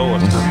mér ekkert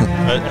óvart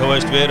þú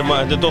veist,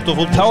 þetta er Dóttur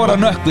fútbol þá er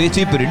hann Nökkvi í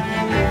týpurinn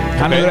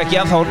hann hefur ekki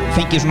ennþá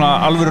fengið svona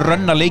alvöru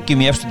rönna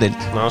leikjum í efstu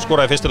deild hann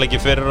skoraði fyrsta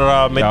leiki fyrra,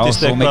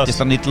 meiddist eitthvað já, svo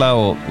meiddist hann illa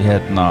og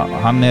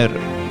hann er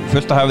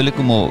fullt að hafa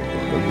líkum og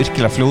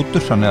virkilega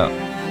fljótur þannig að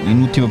í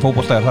nútíma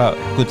fótbolta er það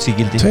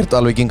guddsíkildi Tveir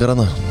alvíkingar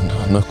hann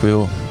Nökkvi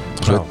og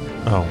Sveinn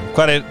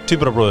Hvar er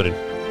tvíburabróðurinn?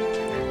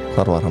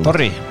 Hvar var hann?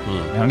 Torri,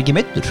 er hann ekki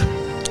meiddur?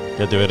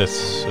 Geti verið,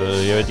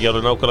 ég veit ekki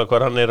alveg nákvæmlega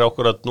hvar hann er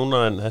akkurat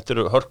núna en þetta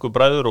eru hörku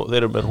bræður og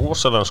þeir eru með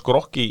rosalega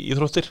skrokk í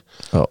íþróttir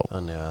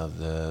þannig að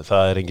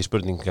það er engin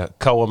spurning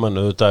K.A. mann,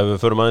 auðvitað ef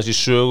við förum aðeins í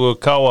sögu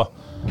K.A.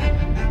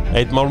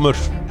 Einn Málmur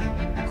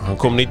hann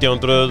kom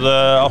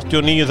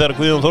 1989 þegar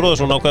Guðjón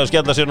Þórðarsson ákveði að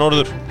skella sér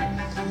norður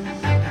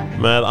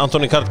með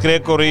Antoni Karl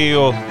Gregori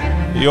og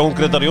Jón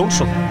Grétar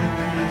Jónsson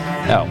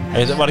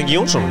var ekki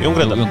Jónsson? Jón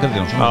Grétar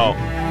Jónsson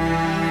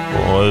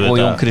og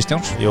Jón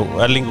Kristjáns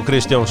Erlingur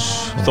Kristjáns,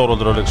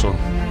 Þóróldur Örlygsson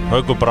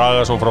Haukur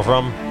Bragason frá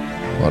Fram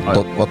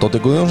Var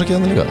Dótti Guðjóns ekki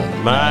þannig líka?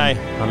 Nei,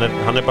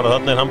 hann er bara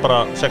þannig hann bara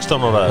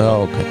 16 ára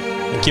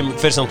hann kemur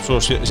fyrst samt svo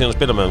síðan að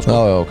spila með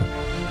hann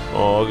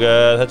og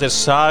þetta er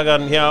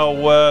sagan hjá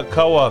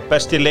K.A.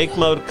 besti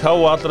leikmaður K.A.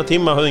 allra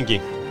tíma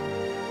höfðingi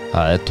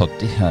það er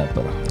Totti, það er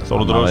bara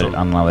Þóróldur Örlygsson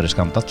annar verið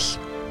skandall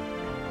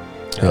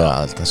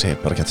það segir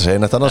bara ekki að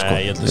segja neitt annað sko.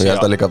 Ég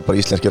held að líka bara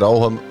íslenskir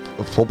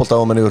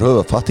fótboltaámenn yfir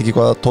höfuð fatt ekki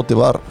hvað Totti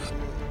var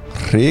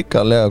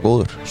hrikalega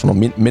góður svona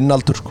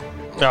minnaldur sko.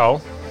 Já,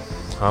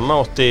 hann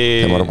átti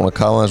þegar maður er búin að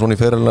kafa það svona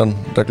í ferilnan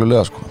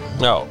reglulega sko.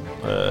 Já,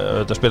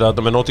 þetta spilaði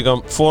þetta með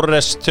Nottingham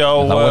Forest hjá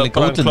það var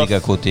líka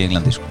útlendingakvóti í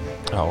Englandi sko.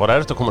 Já, var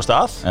erfitt að komast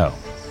að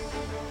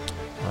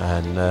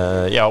en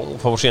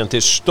fór síðan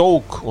til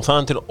Stoke og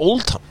þaðan til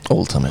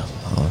Oldham já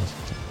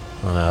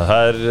þannig að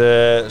það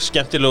er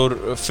skemmtilegur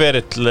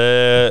ferill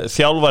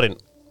þjálfarinn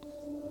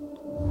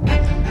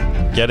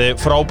gerði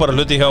frábæra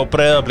hluti hjá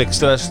Breiðablik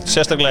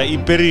sérstaklega í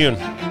byrjun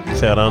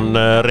þegar hann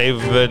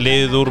reif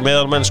liðið úr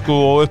meðalmennsku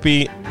og upp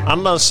í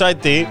annað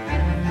sæti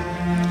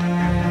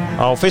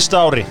á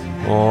fyrsta ári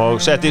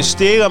og setti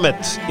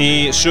stigamett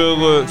í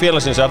sögu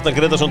félagsins. Arnar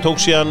Gretarsson tók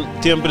síðan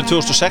tímabilið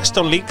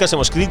 2016 líka sem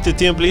var skrítið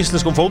tímabilið í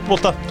íslenskum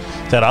fótbolta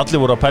þegar allir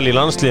voru að pæla í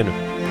landsliðinu.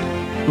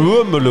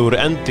 Ömurlegur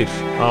endir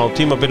á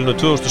tímabilinu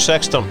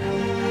 2016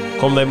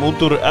 kom þeim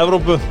út úr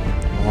Evrópu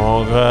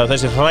og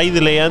þessi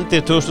hræðilegi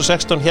endir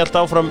 2016 hélt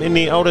áfram inn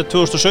í árið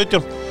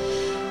 2017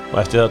 og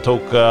eftir það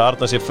tók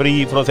Arnar sér frí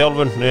frá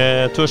þjálfun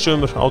 2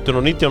 sumur 18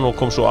 og 19 og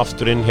kom svo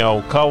aftur inn hjá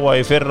K.A.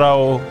 í fyrra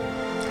og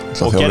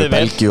gerði vel.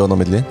 Belgíu á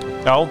milli.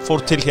 Já, fór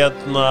til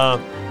hérna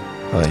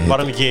var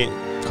hann ekki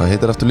hvað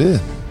heitir aftur liðið?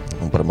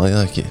 Hún bara maður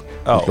það ekki.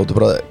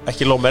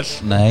 Ekki Lómel.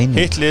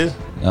 Hitt lið.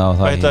 Já,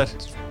 það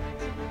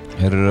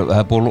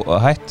er búið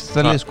hætt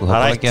það lið sko, það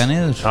er bara ekki að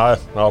niður.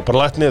 Já,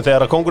 bara lætt niður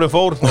þegar að kóngurinn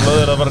fór þá lögðu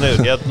þeir að bara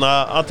niður. Hérna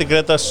Atti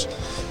Gretas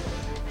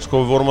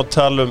sko við vorum að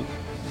tala um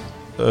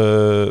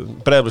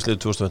Breiðabliksliðið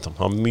 2015.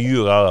 Það var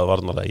mjög aðað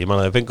varnarlega. Ég man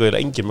að þeir fengu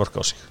engin mörk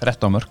á sig.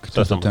 13 mörk,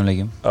 22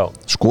 leikjum.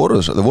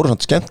 Skoruðu, það voru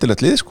svona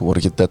skemmtilegt lið sko,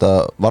 voru ekki þetta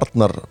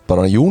varnar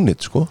bara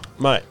unit sko.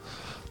 Nei.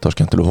 þetta var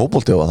skemmtileg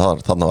fótbolti og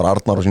þarna var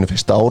Arnar á sínu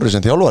fyrsta ári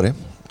sem þjálfari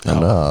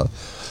þannig að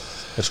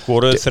þeir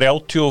skoruðu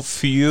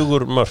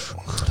 34 mörg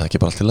það er ekki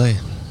bara allt í lagi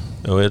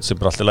Jú, þetta sé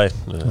bara allt í lagi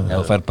ef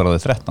þú fer bara á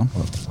því 13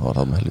 það var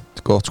það með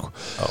helviti gott sko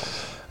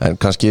en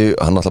kannski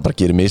hann alltaf bara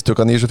gerir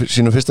mistökan í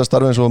sínu fyrsta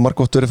starfi eins og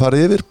margótt verið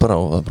farið yfir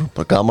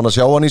bara gaman að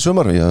sjá hann í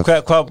sumar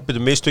Hvað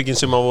byrju mistökin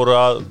sem að voru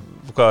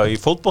í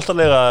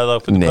fótboltalega eða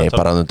Nei,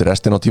 bara undir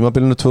restin á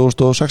tímabilinu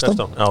 2016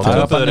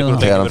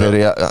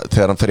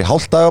 þegar hann fer í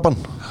hálft dagabann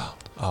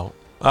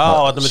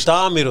þetta með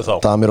Damir og þá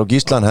Damir og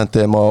Gíslan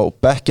hendi þeim á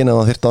bekkin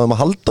eða þyrfti á þeim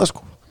að halda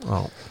sko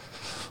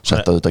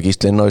Setta þetta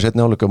Gísli inn á í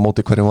setni hálfleik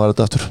móti hverjum var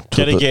þetta aftur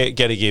Ger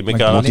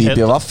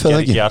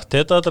ekki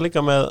Arteta þetta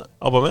líka með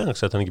Aubameyang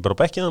setta hann ekki bara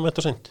á bekkin það með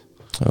þetta seint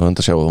Það er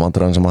að sjá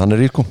vandræðan sem hann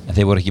er í sko En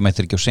þeir voru ekki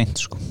mættir ekki á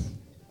seint sko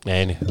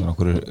Nei Það var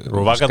okkur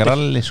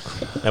skralli sko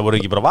Þeir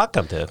voru ekki bara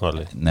vakandi eða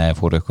knalli Nei,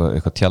 fóru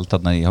eitthvað tjald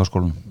þarna í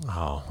háskólanum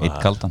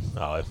Eitt kaldan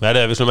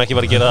Við slum ekki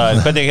bara að gera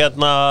það Hvernig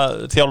hérna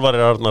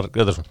þjálfari Arnar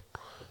Gretarsson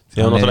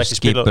Hann er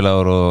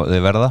skipulegur og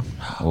þeir verða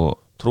og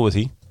trúið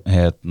því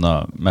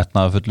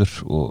metnaðarfullur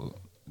og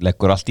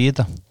leggur allt í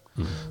þetta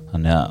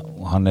þannig að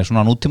hann er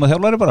svona nútíma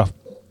þjálfari bara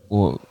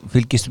og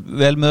fylgist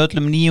vel með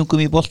öllum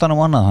nýjungum í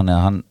boltanum og annað þannig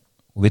að hann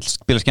vill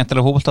spila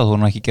skemmtilega fótbolta þó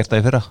hann ekki gert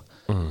það í fyrra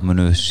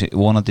munum við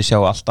vonandi sjá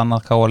allt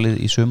annað Káalið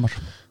í sumar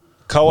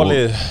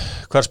Káalið,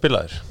 hvar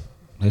spilaðir?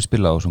 Þeir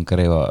spila á svona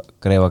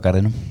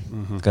greifagarðinum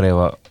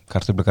greifa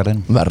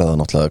kartöflugarðinum Verða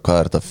náttúrulega, hvað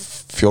er þetta?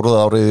 4.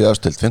 árið í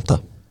aðstild, 5.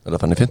 Er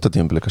það fannig 5.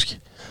 tímabili kannski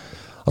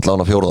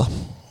allavega 4.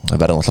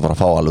 Það verða náttúrulega bara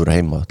að fá alveg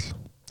heima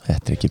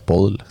þetta er ekki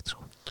bóðlegt sko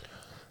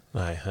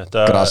Nei,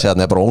 þetta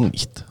Grasiðan er bara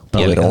ónýtt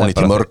Það verður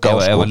ónýtt í mörg á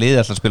Ef að liðið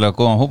ætla að spila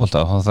góðan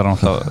fótbolta þá þarf hann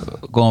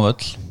alltaf góðan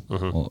völl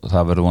og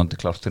það verður vonandi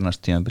klárt fyrir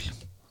næst tímabil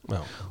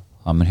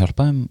Það mun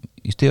hjálpa þeim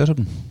í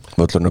stíðasöfnum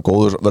Völlurinn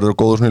verður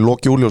góður svona í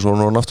lok júli og svo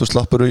er hann aftur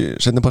slappur í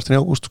seinnipartin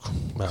í ágúst sko.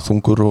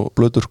 Þungur og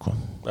blöður sko.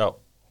 Já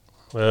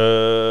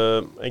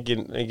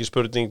engin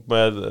spurning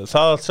með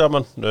það allt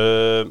saman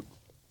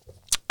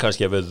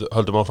kannski ef við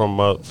höldum áfram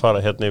að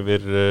fara hérna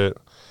yfir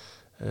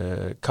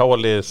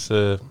Káalið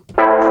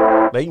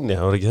Nei,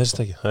 það var ekki þessi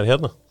tæki, það er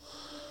hérna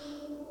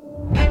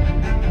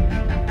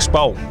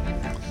Spá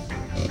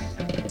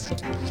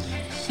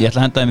Ég ætla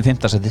að henda þeim í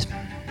 5. sætið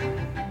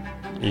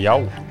Já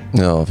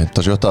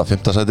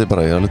 5. sæti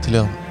bara, ég er alveg til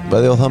að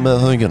veðja á það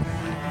með höfinginu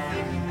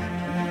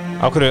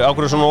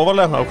Ákveður svona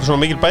ofalega, ákveður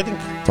svona mikil bæting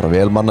Bara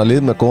vel manna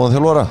lið með góðan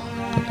þjálfara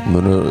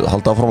Munu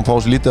halda áfram að fá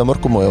sér lítið að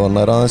mörgum og ef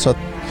hann er aðeins að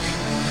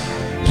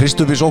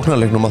hrist upp í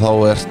sóknarleiknum að þá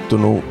ertu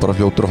nú bara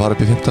fljótur að fara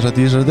upp í 5. sæti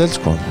í þessari deild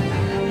sko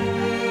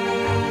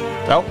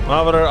Já,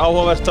 það verður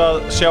áhugavert að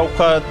sjá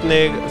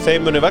hvernig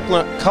þeim muni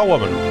vegna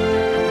Káamönnum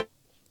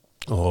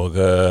og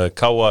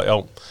Káa, já,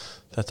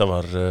 þetta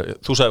var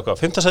þú sagði hvað,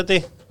 5. sæti?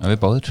 Já, við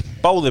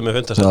Báðir með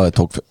 5. sæti Já, ég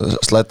tók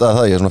slætaði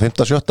það, ég er svona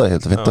 5. 7. Ég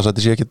held að 5.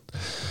 sæti sé ekki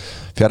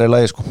fjarri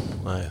lagi sko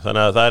Nei,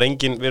 þannig að það er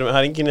engin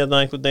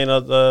hérna einhvern veginn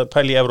að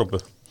pæla í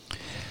Evrópu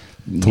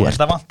Ég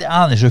held að vanti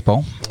aðeins upp á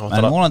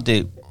en vonandi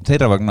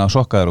þeirra vegna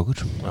sokkaður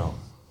okkur Já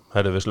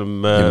Herri, við slum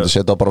Ég myndi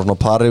setja bara svona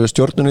pari við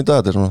stjörnun í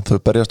dag þetta er svona,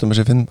 þau berjast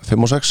þessi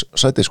 5 og 6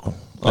 sæti sko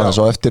það er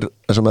svo eftir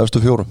þessum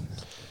efstu 4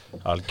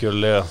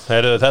 Algjörlega,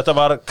 herri, þetta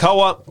var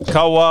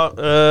Káa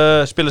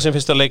spila sin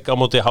fyrsta leik á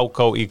móti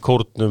HK í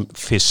Kórnum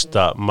 1.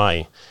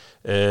 maí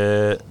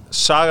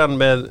Sagan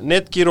með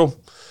Netgyro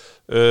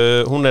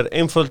hún er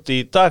einföld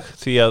í dag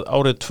því að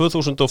árið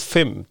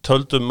 2005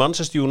 töldu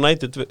Manchester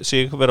United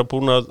sig vera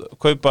búin að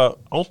kaupa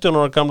 18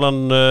 ára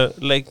gamlan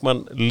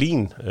leikmann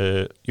Lín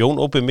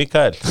Jón Óbi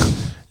Mikael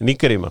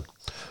Nígeríman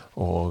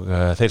og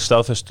þeir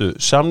staðfestu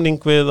samning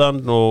við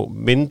hann og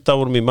mynda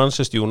vorum í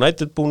Manchester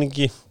United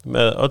búningi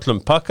með öllum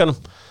pakkanum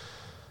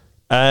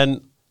en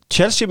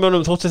Chelsea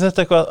mönnum þótti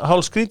þetta eitthvað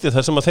hálf skrítið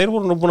þar sem að þeir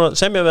voru nú búin að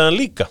semja við hann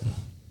líka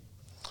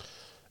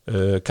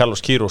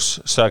Carlos Queiroz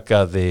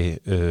sagaði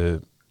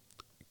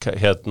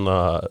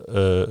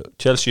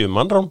Chelsea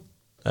mannrán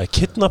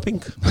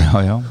kidnapping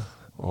já.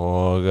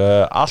 og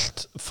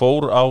allt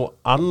fór á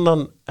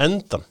annan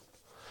endan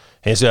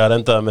hins vegar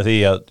endaði með því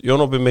að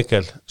Jón Óbi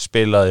Mikael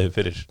spilaði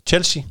fyrir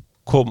Chelsea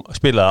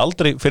spilaði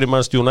aldrei fyrir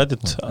Manchester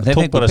United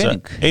tók bara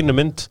einu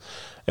mynd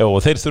og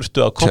þeir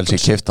þurftu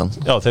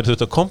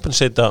að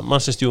kompensata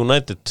Manchester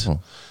United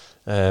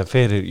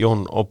fyrir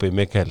Jón Óbi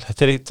Mikael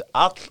þetta er eitt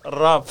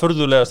allra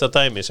furðulegasta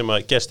dæmi sem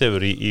að gerst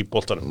hefur í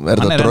boltanum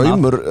Er þetta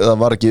draumur, eða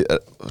var ekki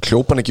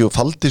hljópan ekki og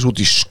faldis út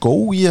í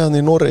skógi hann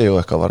í Noregi og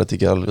eitthvað, var þetta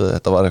ekki alveg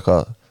þetta var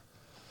eitthvað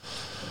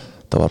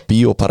þetta var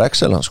bio par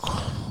excellence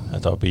sko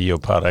Þetta var bio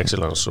par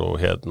excellence og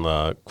hérna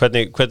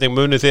hvernig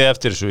munið þið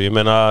eftir þessu ég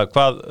meina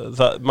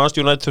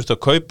Manchester United þurftu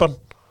að kaupa hann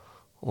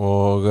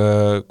og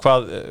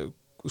hvað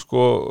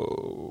sko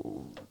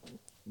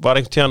var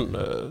einhvern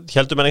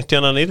heldur menn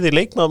einhvern hann yrði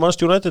leikmaður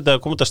Manchester United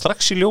eða kom þetta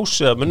strax í ljós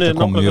eða munið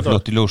kom mjög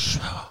flott í ljós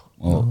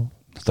og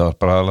þetta var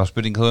bara alveg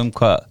spurning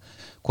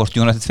hvort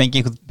United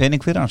fengi einhvern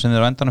pening fyrir hann sem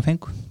þeir á endanum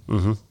fengu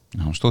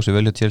hann stóð sér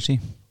vel hjá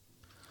Chelsea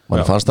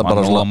mann fannst það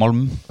bara svona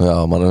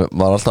mann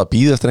var alltaf að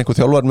bíða eftir einhver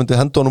þjálfar myndi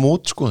henda honum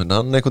út sko en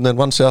hann einhvern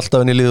veginn vann sig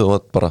alltaf inn í lið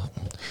og bara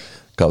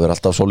gaf þér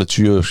alltaf solid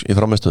 7 í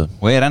framistuðu.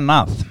 Og er enn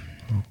að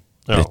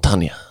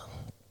Britannia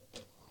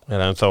er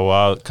ennþá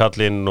að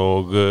kallinn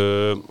og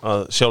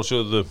að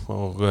sjálfsögðu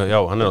og já,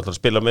 hann er alltaf að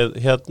spila með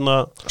hérna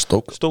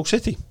Stoke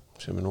City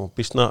sem er nú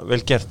býsna vel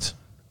gert.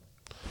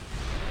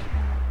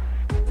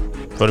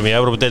 Förum í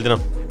Evrópudeildina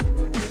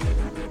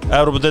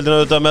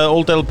auðvitað með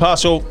Old El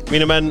Paso,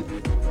 mínu menn.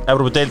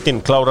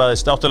 Evrópudeildin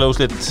kláraðist 8.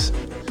 úrslit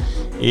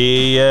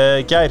í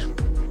gær.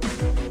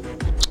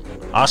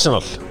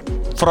 Arsenal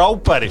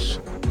frábærir.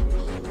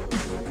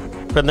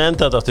 Hvernig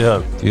endaði þetta aftur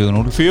í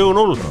höfum?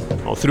 4-0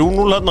 og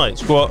 3-0 hérna.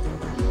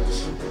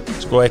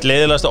 Sko eitt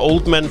leiðilegasta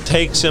old man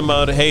take sem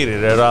maður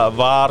heyrir er að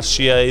VAR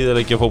sé að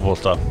eyðileggja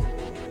fótbolta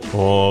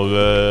og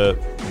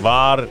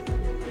VAR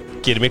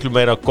gerir miklu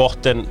meira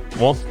gott en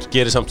vont,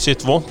 gerir samt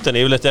sitt vont en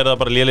yfirleitt er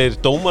það bara lélegir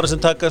dómar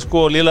sem taka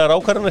sko lélegar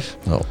ákvarðanir.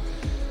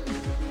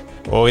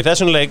 Og í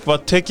þessum leik var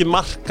tekið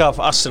mark af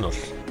Arsenal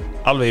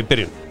alveg í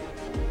byrjun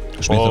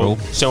og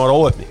sem var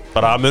óefni,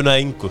 bara að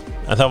munaði engu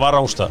en það var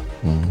ástæða.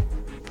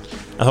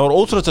 En það var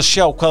ótrúlegt að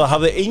sjá hvað það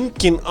hafði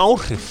engin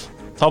áhrif.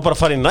 Þá bara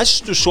farið í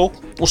næstu sókn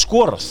og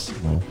skorað.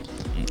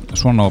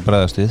 Svona á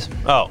bregðast við.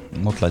 Já.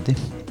 Mótlæti.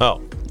 Já.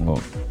 Og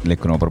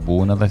leikurinn var bara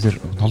búinn að eftir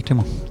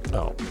hálftíma.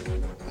 Já.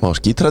 Og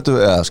skítrættu,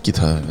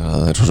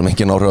 það er svo sem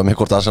engin áhrif að mig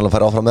hvort Arsenal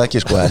færi áfram eða ekki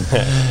sko,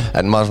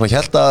 en maður svona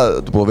hélt að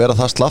þetta búið að vera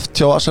það slaft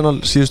hjá Arsenal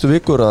síðustu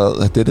vikur að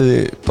þetta yrði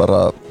bara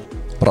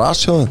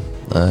brasjóðin,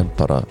 en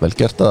bara vel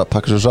gert að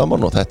pakka sér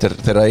saman og þetta er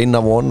þeirra eina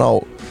von á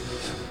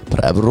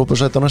bara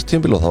Evrópusæti á næst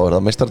tímabil og þá er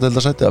það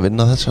meistaradeildarsæti að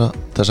vinna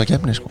þessa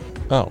keppni sko.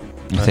 Já.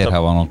 Þeir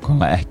hafa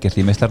nákvæmlega ekkert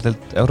í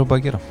meistaradeild Evrópu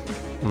að gera.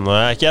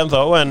 Nei, ekki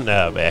ennþá, en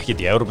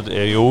ekkert í Evrópu,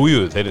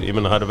 jú, þeir, ég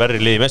menna það eru verri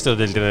lið í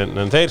meistaradeildin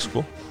en þeir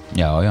sko.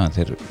 Já, en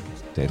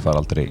þeir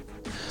fara aldrei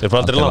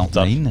langt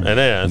af. Nei,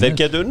 en þeir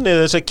geta unnið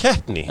þessa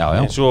keppni. Já.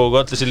 Eins og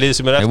öll þessi lið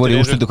sem er eftir. Þeir voru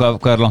í úrslitu,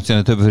 hvað er langt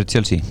síðan þeir töpu fyrir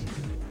Chelsea?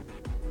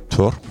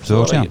 2 ár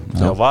síðan.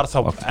 Já, var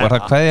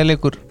það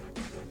kveðjaleikur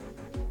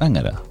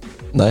Wenger eða?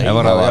 Nei, það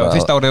var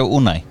fyrsta árið á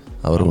Unai.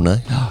 Það var Unai,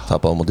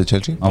 tapaði á móti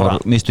Chelsea. Það var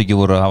mistöki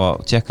voru að hafa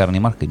tjekkaran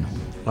í markinu.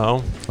 Já.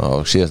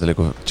 Og síðasta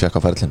leikur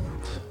tjekka ferlinn.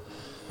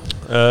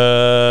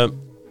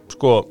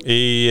 Sko,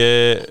 í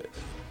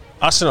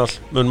Arsenal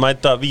mun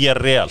mæta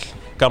Villarreal,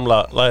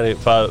 gamla læri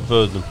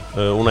föðunum,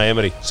 Unai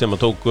Emery, sem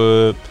að tók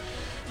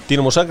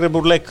Dinamo Zagreb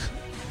úr leik.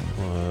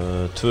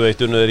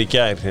 2-1 unnur í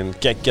gær, hinn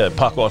geggjaði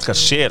Paco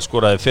Alcacer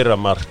skoraði fyrra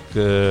mark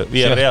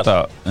Villarreal.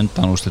 Sjötta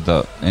undan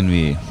úrslita inn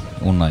við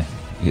Unai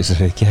í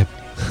þessari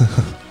keppni.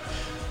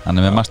 Hann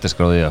er með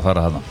masterskráði að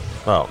fara þarna.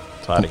 Já,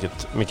 það er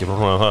ekkert mikið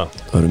flóknara en það.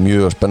 Það eru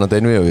mjög spennandi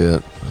einví og ég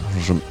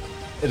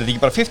Er þetta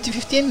ekki bara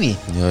 50-50 einví?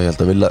 Já, ég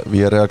held að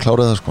við erum að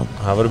klára það sko.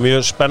 Það verður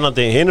mjög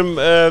spennandi.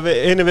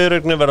 Hinni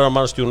viðrögnu verður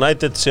Manchester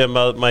United sem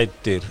að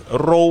mætir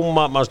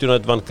Roma. Manchester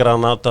United vann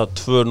Granada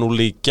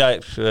 2-0 í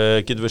gær.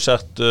 Getur við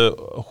sagt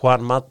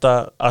Juan Mata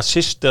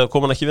assist eða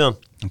kom hann ekki við hann?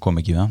 Hann kom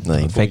ekki við hann.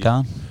 Nei, hann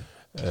feikaði hann.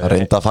 Það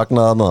reyndi að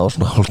fagna þarna á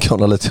svona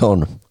hálfkjánalegt hjá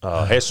honum.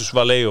 Jesus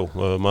Vallejo,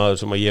 maður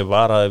sem að ég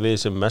varaði við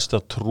sem mesta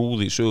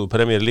trúð í sögu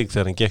Premier League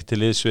þegar hann gekk til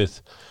liðs við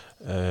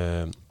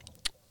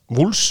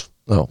Wolves.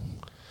 Já.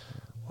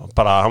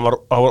 Bara hann var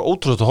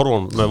ótrúlega að horfa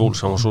hann með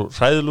Wolves, hann var svo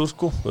hræðilegur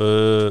sko,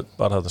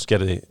 bara þetta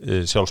skerði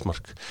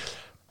sjálfsmark.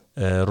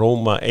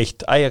 Roma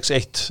 1, Ajax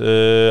 1,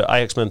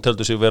 Ajax menn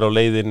töldu sig vera á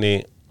leiðinni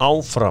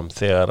áfram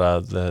þegar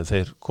að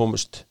þeir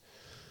komust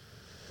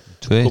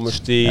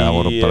í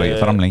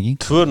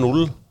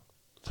 2-0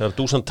 þegar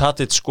Dusan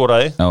Tadic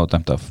skoraði. Já,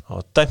 dæmt af. Það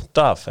var dæmt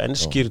af,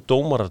 enskir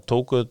dómarar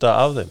tókuðu þetta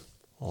af þeim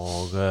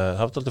og það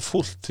var alltaf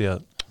fullt því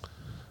að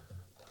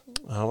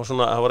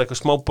það var eitthvað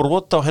smá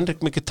brot á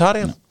Henrik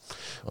Mkhitaryan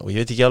og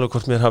ég veit ekki alveg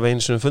hvort mér hafa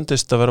einu sem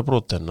fundist að vera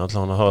brot en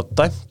allavega það var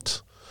dæmt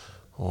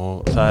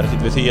og það er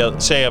ekkert við því að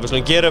segja við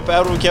slúðum gera upp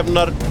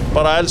Evrópukeppnar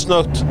bara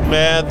eldsnögt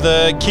með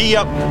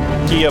Kia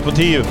på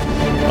 10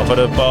 það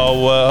farið upp á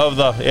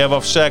Höfða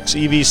EVAF 6,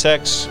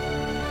 EV6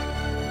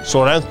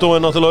 Sorrento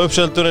er náttúrulega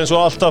uppseldur eins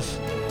og alltaf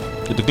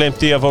getur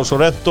gleymt í að fá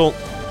Sorrento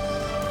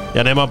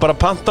já nema bara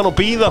pantan og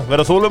bíða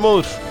vera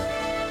þolinmóður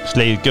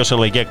slegið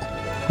gjössanlega í gegn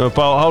upp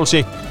á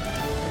hálsi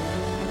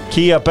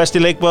Kia besti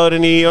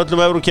leikmaðurinn í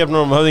öllum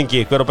Evrópukeppnunum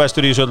Höfðingi, hver er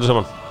bestur í þessu öllu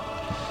saman?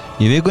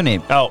 Í vikunni?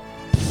 Já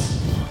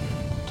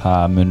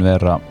það mun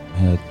vera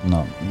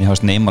ég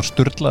hafst Neymar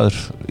sturlaður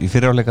í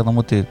fyrirháleika á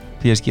móti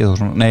PSG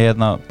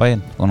Bayern og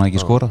hann hafði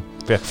ekki skorað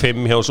fekk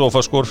 5 hjá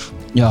Sofaskor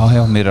já,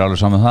 mér er alveg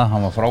saman það,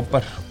 hann var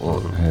frábær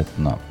og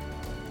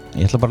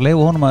ég ætla bara að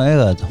leyfa honum að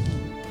eiga þetta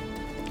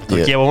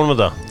að gefa honum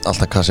þetta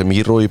alltaf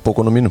Casemiro í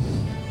bókunum mínum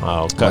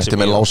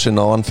mætti með lásinn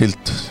á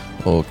Anfield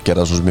og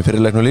gerði það svo sem í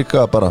fyrirleiknu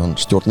líka bara hann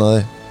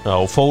stjórnaði já,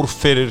 og fór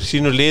fyrir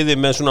sínu liði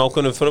með svona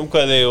ákveðnum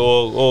frumkvæði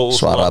og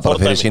svaraði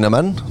bara fyrir sína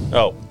menn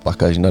já.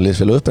 Bakkaði sína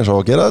liðsfélag upp eins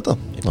og að gera þetta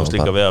ég fannst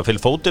líka við að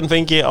Phil Foden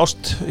fengi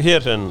ást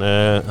hér en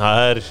það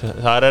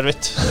er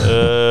erfitt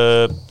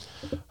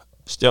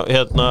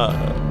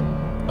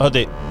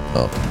Höddi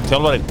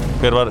þjálfarinn,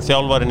 hver var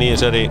þjálfarinn í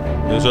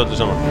þessu öllu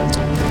saman?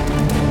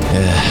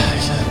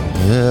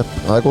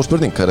 Það er góð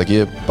spurning, er ekki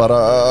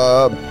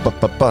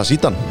bara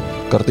Zidane,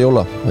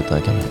 Guardiola, veit það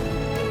ekki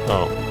já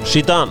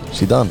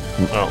Zidane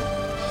Já,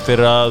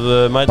 fyrir að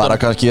mæta Bara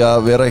kannski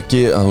að vera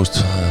ekki að, þú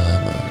veist,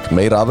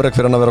 meira afrek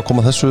fyrir hann að vera að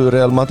koma þessu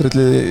Real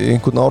Madrid-lið í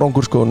einhvern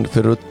árangur sko,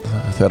 fyrir,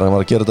 þegar hann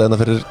var að gera þetta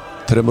einna fyrir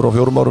 3 og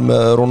 4 árum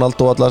með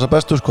Ronaldo og alla þessa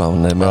bestu sko,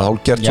 hann með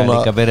hálfgert Ég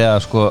svona líka verið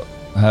að sko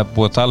það er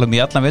búið að tala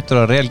í allan vetur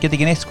að Real get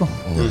ekki neitt sko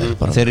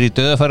bara, Þeir eru í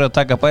döðafæri að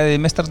taka bæði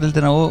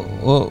meistaradeildina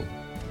og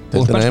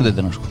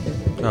bestudeildina sko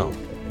Já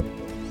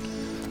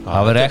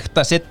Það verður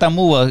ekta að sitta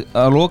mú að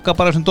loka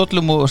bara þessum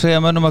dollum og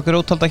segja mönnum að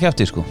grjóthalda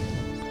kjafti sko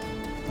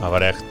Það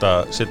var ekta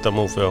sitta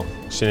múf já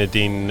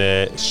Zinedine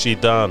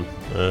Zidane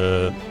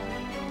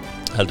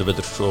heldur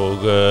betur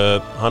og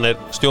hann er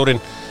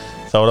stjórinn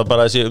þá er það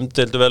bara þessi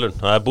umdeildu velun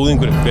það er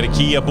búðingurinn, hver er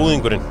Kia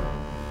búðingurinn?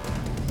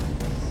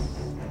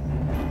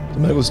 það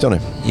með eitthvað Stjáni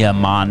Já,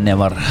 Mane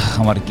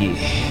hann var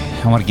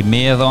ekki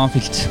með á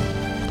Anfield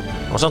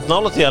Hann var samt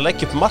nálægt því að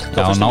leggja upp mark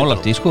Já,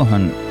 nálægt í sko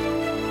en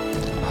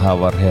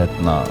það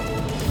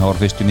var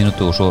fyrstu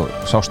mínútu og svo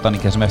sást hann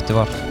ekki það sem eftir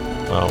var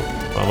Já,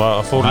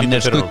 hann fór Hann lítið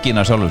er fyrir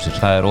skugginn af sjálfum sér,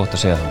 það er ótt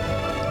að segja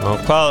það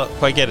honum.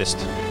 Hvað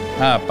gerist?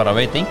 Það bara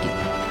veit enginn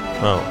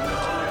Já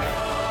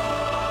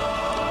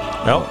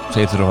Já,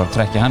 Þeir þurfa að fara að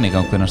trekkja hann í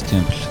gang hvernig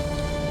tímabil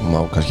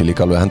má kannski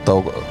líka alveg henda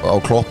á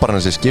klopparinn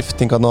þessi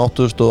skipting hann á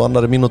 80 og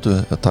annari mínútu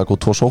að taka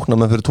út 2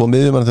 sóknarmenn fyrir 2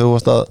 miðjumenn þegar þú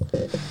varst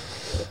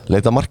að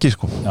leita marki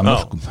sko Já,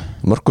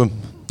 mörgum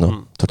já,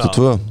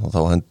 22 og þá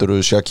hendur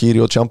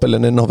Shaqiri og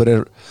Chamberlain inn og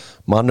fyrir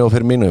Mane og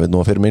Firmino ég veit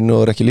nú að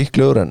Firmino er ekki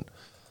líklegur en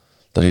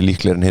það er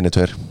líklegur en hinni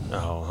 2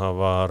 Já, það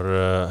var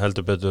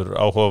heldur betur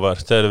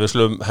áhugavert þegar við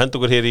slum henda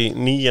okkur hér í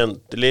nýjan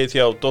lið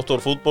hjá Dr.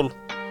 Fútból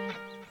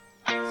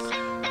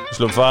Við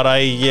slum fara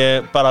í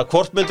bara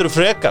hvort myndur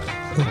frekar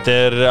Þetta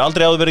er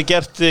aldrei áður verið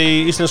gert í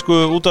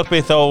íslensku útvarpi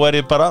þá er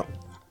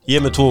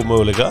ég með 2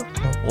 möguleika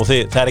og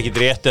það er ekki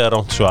rétt eða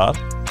ránt svar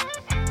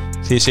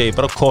Þið segir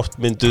bara hvort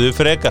mynduðu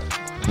frekar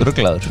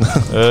Ruglaður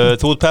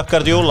Þú ert Pep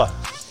Guardiola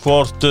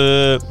hvort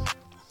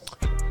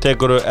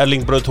tekur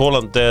Erling Braut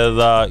Haaland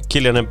eða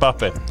Kylian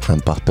Mbappe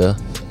Mbappe,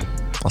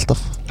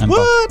 alltaf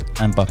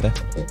Mbappe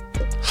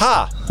Ha?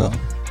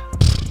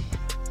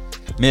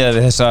 Miðað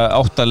við þessa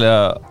áttalega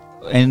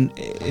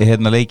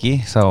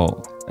leiki þá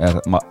er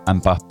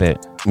Mbappe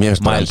mér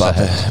finnst bara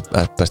Mbappe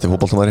er besti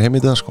fótboltamaður í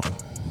heimi í dag sko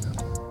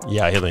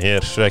Já,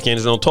 hér ekki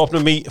einu svona á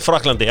topnum í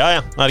Fraklandi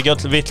Jæja, það er ekki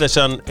öll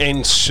vitleysan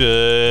eins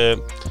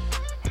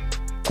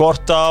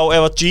hvort á,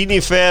 ef að Gini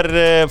fer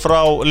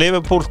frá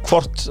Liverpool,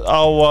 hvort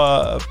á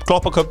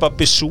Klopp að kaupa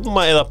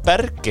Bissouma eða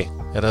Berge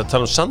Er það að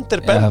tala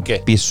Sander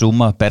Berge?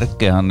 Bissouma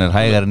Berge, hann er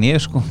hægar en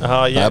ég sko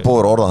Það er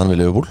búið að orða hann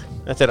við Liverpool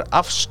Þetta er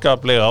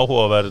afskaplega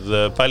áhugaverð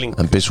pæling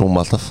en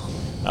Bissouma alltaf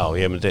Já,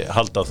 ég myndi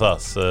halda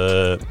það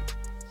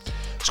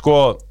Sko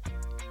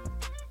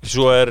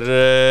Svo er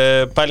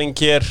pæling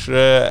hér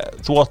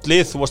þú átt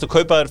lið, þú varst að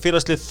kaupa þér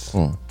félagslið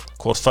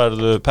hvort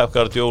færðu Pep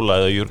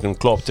Guardiola eða Jürgen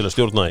Klopp til að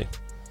stjórna því?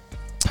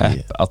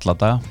 Pep alla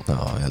daga já,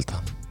 ég held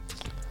að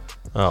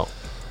Já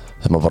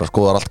þegar maður bara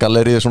skoðar allt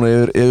gallerið svona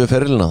yfir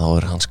ferilina þá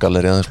er hans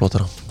gallerið aðeins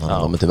flótara þannig að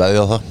maður myndi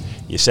veðja á það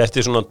Ég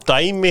setti svona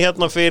dæmi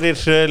hérna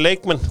fyrir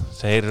leikmenn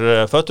þeir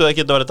föttuðu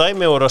ekki að vera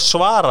dæmi og voru að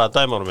svara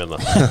dæmarum hérna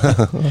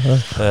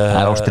Það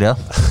er ástriða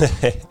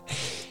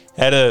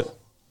Herru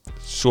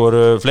Svo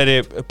eru fleiri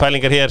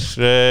pælingar hér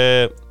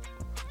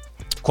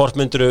hvort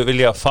myndirðu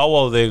vilja fá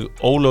á þig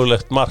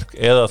ólöglegt mark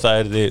eða það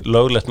er þið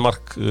löglegt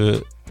mark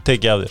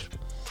tekið af þér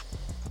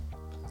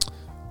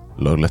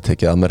löglegt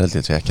tekið að mér held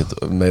ég sé ekkert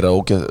meira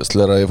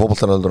ógeðslegra í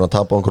fótboltanum heldur en að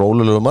tapa á einhverju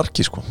ólöglegu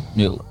marki sko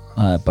Jú,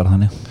 það er bara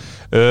þannig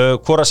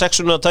Hvora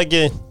sexuna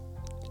takið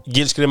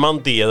Gils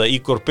Grimandi eða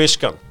Igor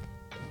Biskan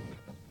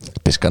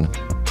Biskan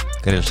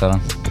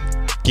Grilsaran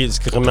Gils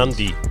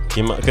Grimandi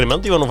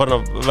Grimandi var nú farin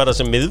að verða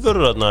sem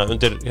miðvörður hérna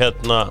undir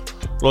hérna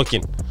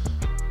lokin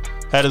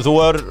Herri, þú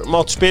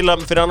mátt spila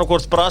fyrir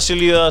annarkvort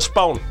Brasilíu eða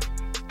Spán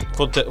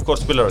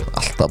hvort spilar þú?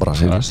 alltaf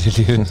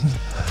Brasilíu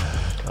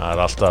Það er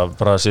alltaf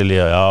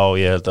Brasilía, já,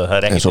 ég held að það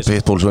er ekki eins og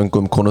Pitbull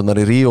söngum konurnar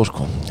í Ríó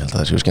sko ég held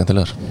að það séu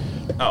skemmtilegar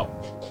Já,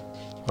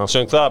 hann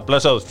söng það,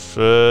 blessaður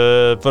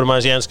förum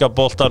aðeins í enska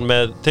boltan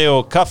með te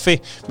og kaffi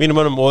mínum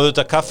önum og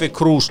auðvitað Kaffi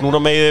Krús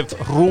núna megið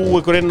hrú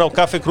ykkur inn á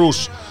Kaffi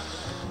Krús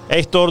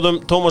Eitt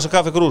orðum Tómas og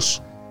Kaffi Krús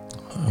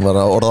hann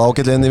var að orða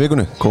ágætlega inn í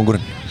vikunni,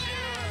 kóngurinn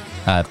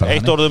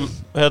Eitt orðum,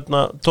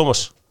 hérna,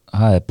 Tómas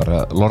Það er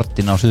bara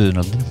Lordin á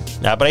Suðunöldin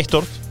Já, bara eitt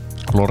orð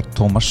Lord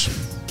Tómas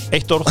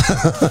Eitt orð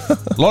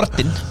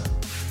Lordin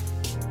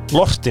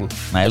Lortin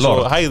Nei, Svo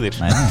Lord hægðir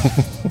Nei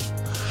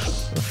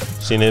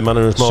Sýnið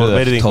mannum smá Sir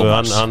verðingu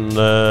Thomas. Hann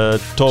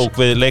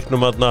tók við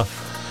leiknum þarna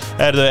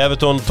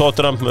Everton,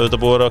 Tottenham Þetta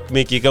búið að vera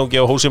mikið í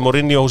gangi á Jose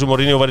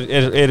Mourinho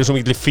er í svo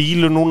mikið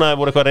fílu núna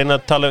voru eitthvað að reyna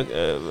að tala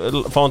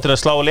fá hann til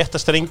að slá að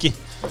létta strengi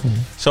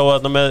Sá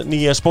þarna með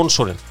nýja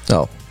sponsorinn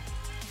já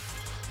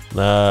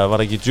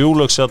var ekki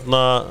Dulux þarna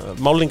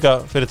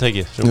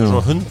málingafyrirtæki sem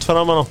svona hund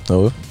framan á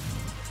já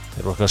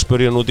Þeir voru að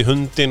spurja hann út í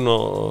hundin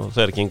og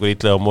þegar gengur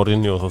illa á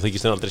Mourinho þá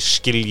þykist hann aldrei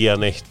skilja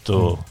neitt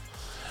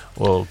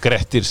og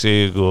grettir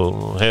sig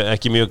og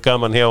ekki mjög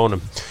gaman hjá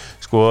honum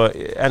sko,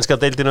 enska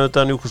deildin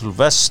auðvitað Newcastle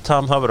West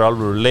Ham, það verður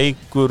alveg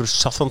leikur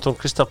Southampton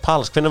Crystal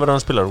Palace, hvernig verður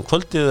hann spilar?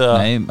 Kvöldið eða?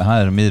 Nei,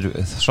 það miður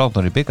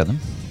Southampton í byggarnum.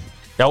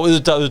 Já,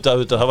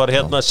 auðvitað, það var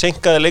hérna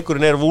senkaði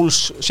leikurinn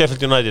Wolves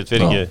Sheffield United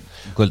fyrir ekki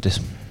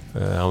Kvöldið.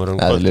 Hann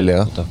verður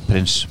Eðlilega. Út af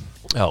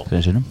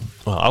prinsinum.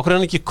 Ákveður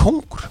hann ekki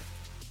kóngur?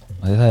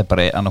 Það er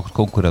bara annarkvæmt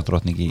kóngur eða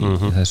drottning í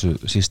þessu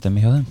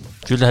systemi hjá þeim.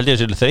 Svolítið held ég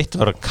að þessi þreytt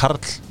að vera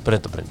Karl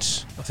Brendaprins,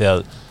 því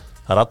að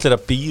það er allir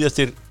að bíða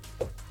eftir.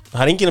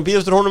 Það er enginn að bíða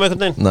eftir honum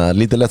einhvern veginn. Nei,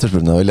 lítið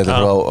eftirspurn, það vilja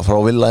þetta frá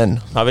Villa inn.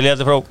 Það vilja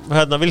þetta frá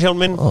hérna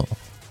Vilhjálm minn.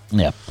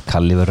 Já,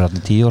 Kalli verður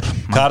hérna 10 ár.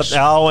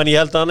 Já, en ég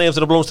held að hann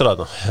eftir að blómstra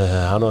þarna.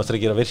 Hann á eftir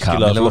að gera virkilega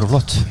Kamila verður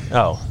flott.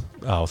 Já,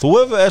 þú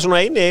er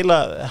svona eini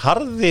eiginlega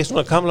harði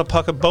svona Kamila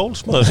Parker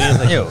Bowles maður síðan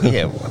það. Jú,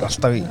 ég var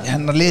alltaf í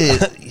hennar liði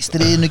í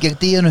stríðinu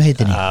gegn Díanu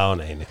heitinni. Já,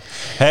 nei.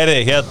 Heyri,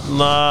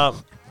 hérna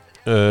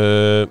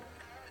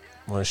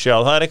sjá,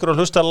 það er einhver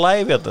að hlusta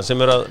live hérna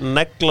sem að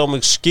negla á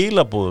mig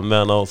skilabúðum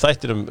meðan á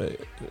þættinum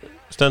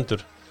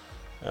stendur.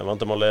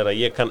 Vandamáli er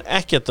að ég kann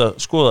ekkert að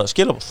skoða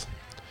skilabúð.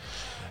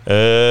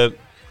 Ég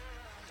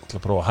ætla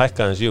að prófa að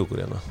hækka aðeins í okkur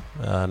hérna.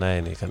 Nei,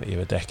 ég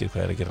veit ekki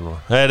hvað er að gera núna.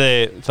 Heyri,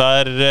 það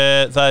er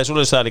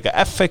svoleiðis, það er líka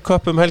FA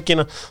Cup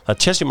helgina, það er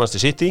Chelsea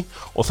Manchester City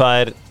og það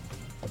er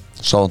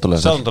Southampton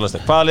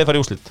Leicester. Hvaða lið fara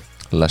í úrslit?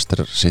 Leicester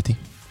City.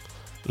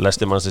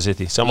 Leicester Manchester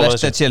City.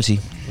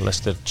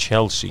 Leicester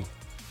Chelsea.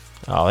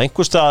 Já,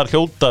 einhver staðar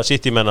hljóta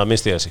City menn að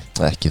minnstiga sig.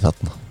 Ekki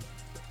þarna.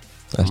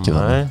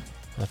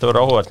 Þetta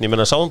verður áhugavert. Ég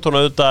meina Southampton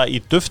auðvitað í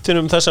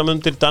duftinum þessa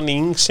mundir Danny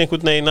Ings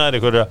einhvern veginn er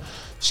einhverja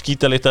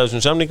skýta litt af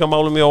þessum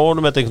samningamálum í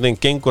honum, þetta einhvern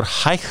veginn gengur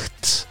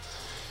hægt.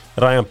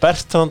 Ryan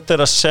Bertrand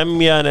er að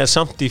semja en er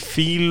samt í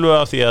fílu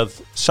af því að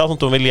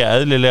Southampton vilja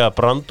eðlilega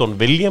Brandon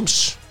Williams.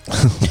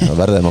 Það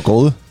verði þeim að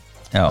góðu.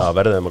 Já. Það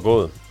verði þeim að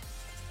góðu.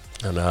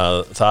 Þannig að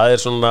það er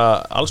svona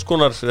alls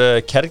konar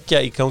kergja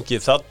í gangi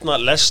þarna.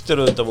 Leicester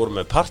auðvitað voru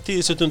með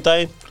partíð settum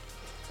daginn.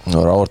 Það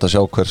var áhvert að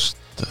sjá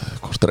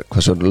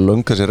hversu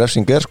löng þessi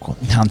refsing er sko.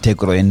 Hann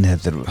tekur á inn,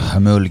 þetta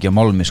er möguleikja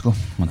málmi sko.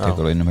 Hann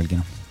tekur á inn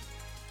helgina.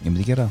 Ég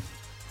myndi gera það.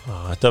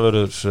 Þetta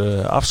verður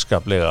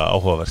afskaplega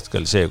áhugavert,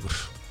 skal ég segja ykkur.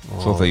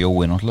 Svo fyrir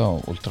Jói náttúrulega á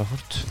Old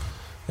Trafford.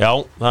 Já,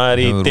 það er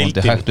í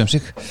deildinni. Hægt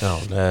sig. Já,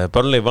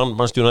 Burnley vann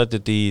Manchester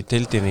United í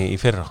deildinni í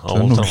fyrra á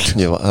Old Trafford.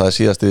 Það er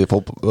síðasti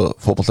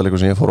fótboltaleikur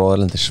sem ég fór á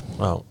erlendis.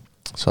 Já.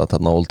 Satt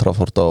þarna á Old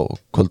Trafford á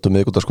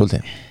miðvikudagskvöldi.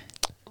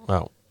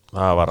 Já,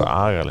 það var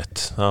agalegt.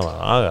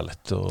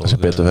 Þessi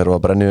betur fyrir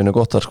að brennivinni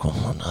gott þar sko.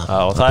 Já,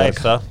 og það er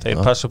það.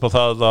 Þeir passu upp á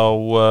það á,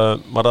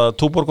 var það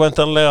Túborg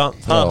væntanlega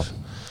þar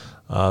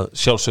að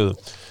sjálfsögðu.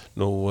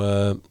 Nú,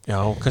 já,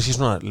 kannski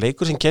svona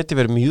leikur sem geti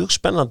verið mjög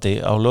spennandi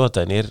á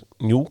laugardaginn er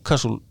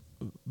Newcastle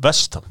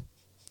West Ham.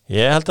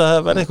 Ég held að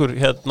það verði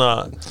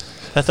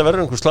þetta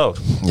verður einhver slagur.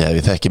 Já, ef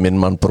ég þekki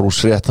minn mann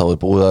Bruce rétt þá er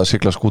búið að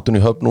sigla skútun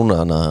í höfn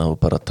núna þannig að það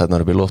bara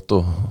tætnar upp í loft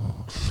og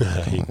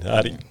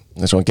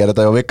eins og hann gerir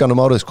þetta á vikan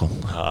árið sko.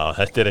 Já,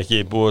 þetta er ekki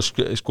búið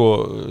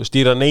að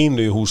stýra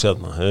neinu í húsi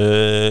þarna.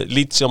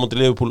 Leeds á móti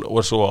Liverpool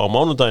var svo á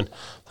mánudaginn.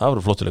 Það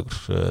voru flottilegur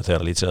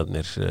þegar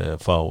Leedsarnir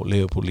fá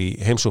Liverpool í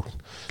heimsókn.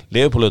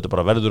 Liverpool auðvitað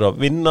bara verður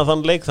að vinna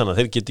þann leik þannig að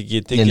þeir geti ekki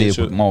tekið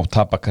Liverpool má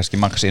tapa kannski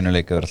max einu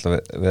leik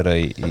að vera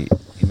í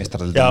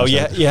meistardeildinni. Já,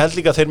 ég held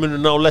líka að þeir munu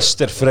ná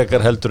Leicester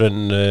frekar heldur en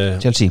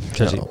Chelsea.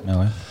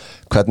 Já.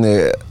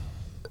 Hvernig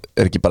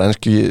er ekki bara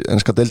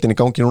enska deildin í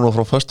gangi núna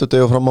frá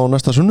föstudegi og fram á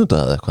næsta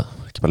sunnudag eða eitthvað?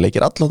 Ekki bara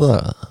leikir alla daga?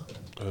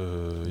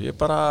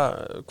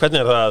 Hvernig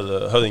er það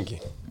höfðingi?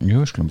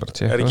 Jú, skulum bara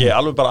tjekka. Er ekki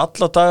alveg bara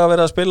alla daga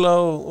verið að spila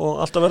og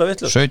alltaf verið að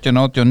vitlaust?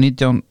 17, 18,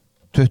 19,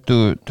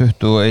 20,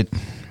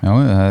 21, já,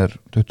 það er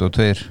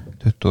 22,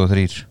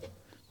 23,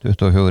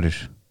 24,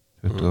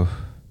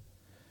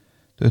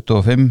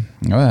 25,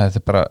 já, þetta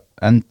er bara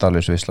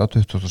endalaus veisla,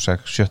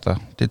 26, 7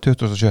 til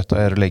 27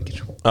 eru leikir.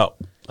 Já,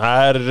 það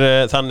er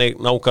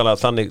nákvæmlega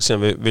þannig sem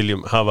við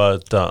viljum hafa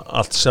þetta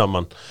allt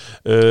saman.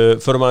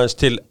 Förum aðeins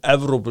til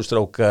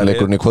Evrópustrákar.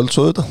 Leikurinn í kvöld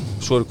svo þetta?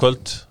 Svo er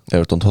kvöld.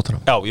 Everton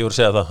Tottenham. Já, ég voru að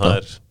segja það. Það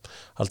er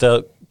alltaf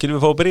að Gylfi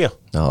fá að byrja.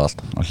 Já,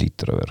 alltaf. Það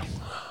hlýtur að vera.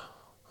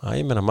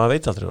 Ég meina, maður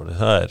veit aldrei orðið.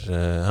 Það er,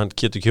 hann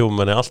getur kjóum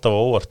henni alltaf á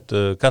óvart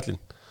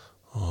kallinn.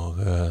 Og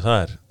það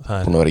er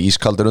búin að vera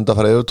ískaldir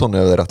undanfæri Everton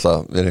ef þeir ætla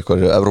að vera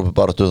eitthvað í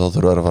Evrópubaráttu þá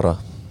þurfa þeir að fara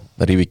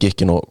að rífa í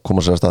gikkin og koma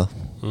sér að stað.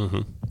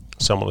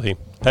 Sammála því.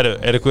 Herru,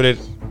 er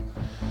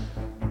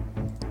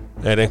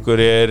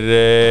einhverjir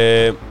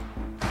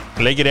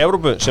leikir í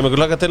Evrópu sem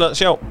einhver hlakka til að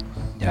sjá?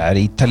 Já, er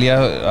Ítalía,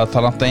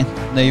 Atalanta,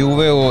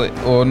 Juve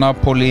og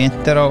Napoli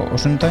Inter á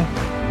sunnudaginn.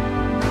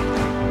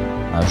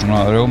 Það er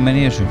svona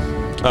rjóminn í þessu.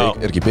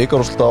 Er ekki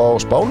bikarúrslit á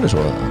Spáni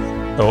svo?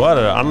 Það var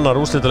annar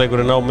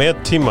úrslitaleikurinn á með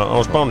tíma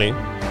á Spáni.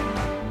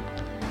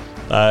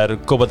 Það er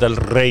Copa del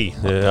Rey.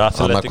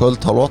 Annað kvöld,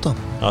 7:30.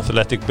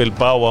 Athletic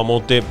Bilbao á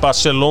móti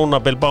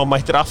Barcelona. Bilbao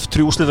mættir aftur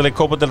í úrslitaleik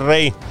Copa del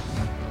Rey.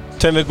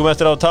 2 vikum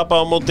eftir að tapa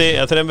á móti,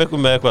 3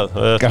 vikum með eitthvað.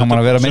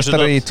 Gaman að vera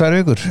meistari í 2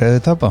 vikur, ef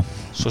þið tapa.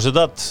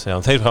 Sociedad, já,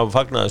 þeir hafa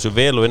fagnað þessu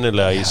vel og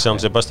innilega í San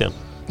Sebastián.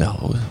 Já.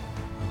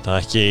 Það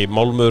er ekki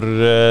málmur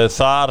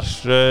þar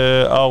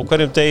á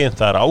hverjum degi.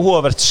 Það er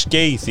áhugavert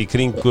skeið í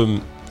kringum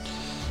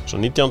svo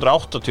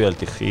 1980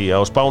 held ég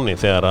á Spáni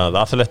þegar að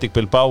Athletic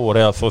Bilbao og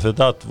Real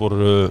Sociedad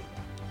voru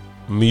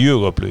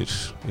mjög öflugir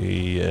í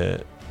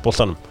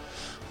boltanum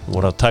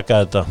voru að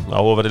taka þetta á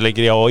að vera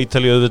leikir á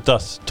Ítalíu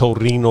auðvitað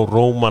Torino,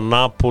 Roma,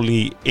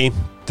 Napoli,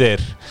 Inter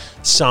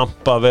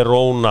Sampa,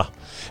 Verona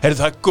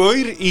það er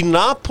gaur í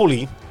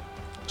Napoli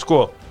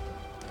sko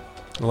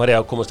nú var ég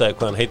að komast að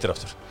hvað hann heitir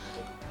aftur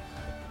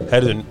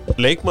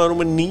leikmaður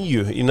númer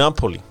 9 í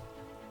Napoli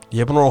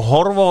ég búin að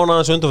horfa á hann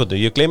aðeins undanfötu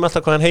ég gleymi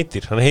alltaf hvað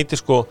hann heitir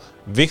sko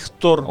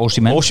Viktor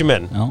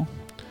Osimhen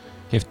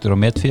keyptur á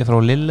metfið frá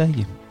Lille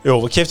ekki Jó,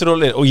 keyptur á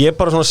Lille og ég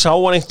bara svona sá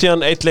hann einhvern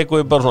tíðan eitt leik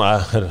og ég bara svona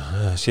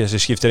síðan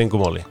þessi skiptir engu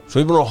máli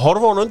svo ég búin að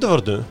horfa á hann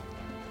undanfötu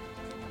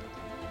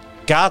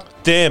God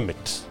damn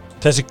it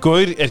þessi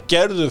gaur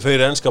gerður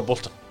fyrir enska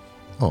boltan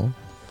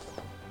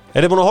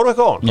þið búin að horfa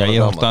eitthvað á hann? Já,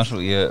 ég horfði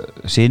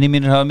aðeins Syni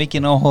mínir hafa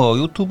mikið áhuga á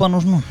YouTube-an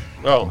og svona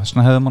þess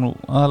vegna hefði maður nú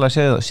aðalega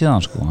séð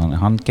síðan sko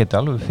hann geti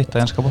alveg fitt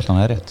að enska boltan,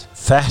 það er rétt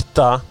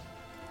Þetta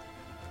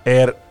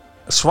er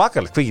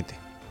svakalegt kvikindi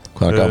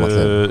Hvað er gamall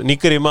þeim?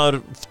 Nígeri maður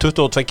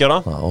 22 ára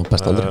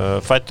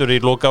fættur í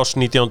lok árs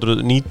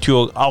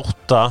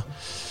 1998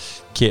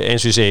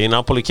 eins og ég segi,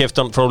 Napoli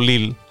keypti hann frá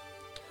Lille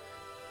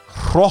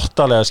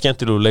hrottalega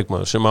skemmtilegu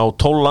leikmaður sem á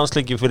 12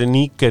 landsleiki fyrir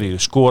Nígeríu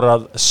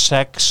skorað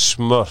 6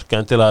 mörk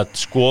endilega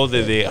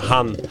skoðiði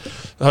hann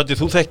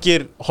þú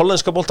þekkir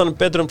hollenska boltanum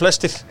betur en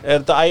flestir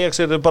þetta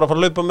Ajax bara að fara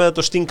að laupa með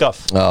þetta og stinga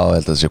af Já, ég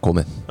held að það sé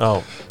komið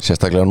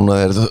sérstaklega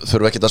núna þeir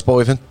þurfa ekkert að spá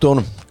í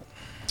 50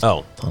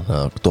 þannig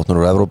að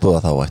dótnur úr Evrópu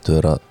þá ættu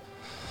þeir að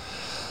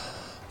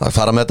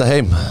fara með þetta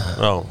heim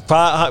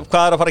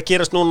Hvað er að fara að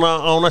gerast núna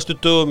á næstu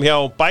dögum hjá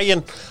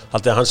Bayern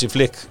haldið að Hansi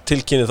Flick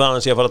tilkynni það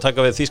hann sé að fara að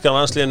taka við þýska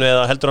landsliðinu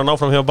eða heldur hann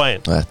áfram hjá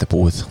Bayern Þetta er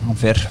búið hann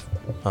fer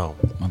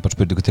maður bara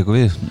spurði hvað tekur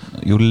við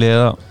Júli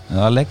eða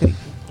Allegri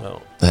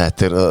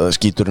Þetta er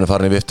skíturinn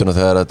farin í viftuna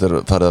þegar þetta er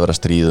farið að vera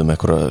stríð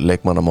einhverja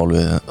leikmannamál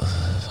við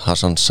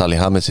Hasan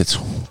Salihamidzic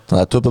það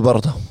er töpu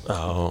bara þetta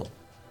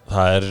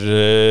það er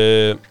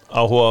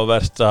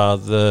áhugavert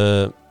að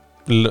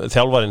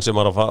þjálfarinn sem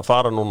var að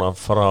fara núna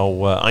frá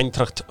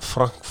Eintracht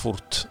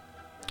Frankfurt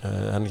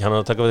hann er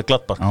að taka við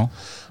Gladbach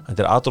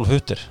þetta er Adolf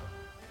Hutter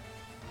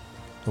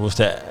þú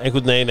veist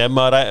einhvern veginn ef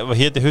maður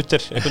héti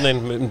Hutter einhvern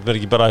veginn verður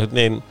ekki bara einhvern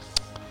veginn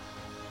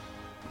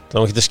það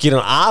var ekki að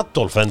skýra hann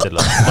Adolf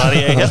endilega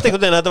ég held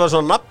einhvern veginn að þetta var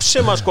svona nafn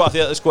sem að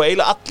því að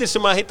eiginlega allir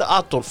sem að heita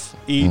Adolf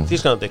í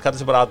Þýskalandi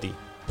kallar sig bara Adi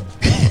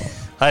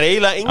það er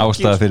eiginlega engin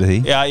ástæða fyrir því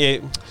já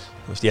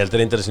ég held að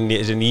reyndar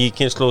þessi nýji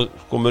kynslu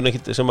sko mun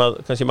ekki sem að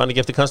kannski man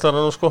ekki eftir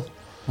kanslarana sko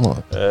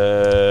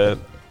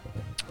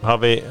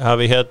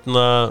hafi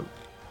hérna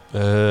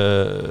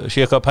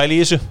sé eitthvað að pæla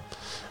í þessu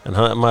en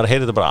maður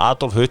heyrði þetta bara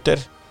Adolf Hutter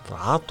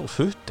það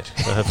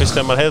er fyrst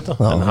þegar maður heyrði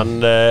þetta en hann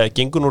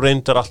gengur nú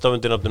reyndar alltaf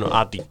undir nafninu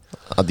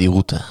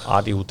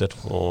Adi Hutter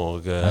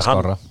og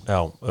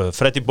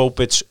Freddy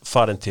Bobic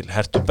farin til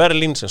Hertha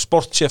Berlin sem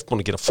sportchef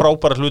búin að gera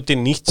frábæra hluti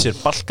nýtt sér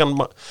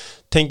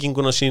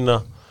Balkan-tenginguna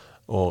sína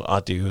og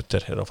Adi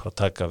Hutter að fara að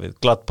taka við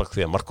Gladbach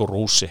því að Marco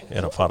Rose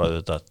að fara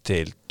auðvitað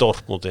til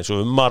Dortmund eins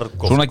og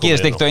Marco Svona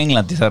gerist eitt á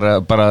Englandi þar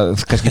bara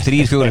kannski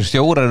 3-4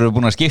 stjórar eru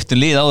búin að skipta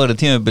lið áður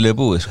en tímabilið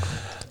búið sko.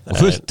 og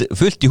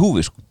fullt í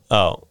húfi sko.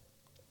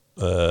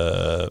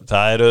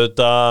 Það er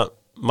auðvitað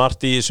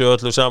margt í þessu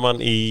öllu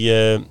saman í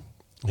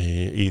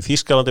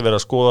Þýskalandi verið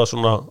að skoða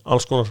svona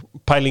alls konar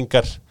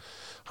pælingar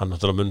hann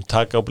náttúrulega mun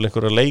taka á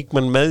einhverja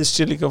leikmenn með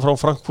sér líka frá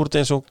Frankfurt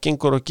eins og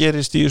gengur og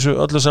gerist í þessu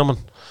öllu saman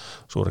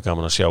svo er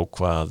gaman að sjá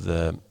hvað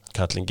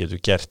kallinn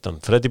getur gert hann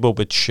Freddy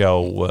Bobic hjá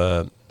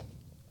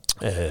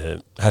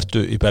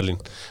Hertha í Berlín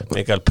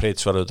Mikael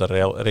Preetz var auðvitað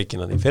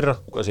reikinan í fyrra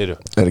hvað segirðu?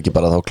 Er ekki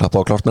bara þá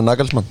klappa á klárt með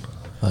Nagelsmann?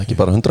 Það er ekki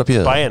bara 100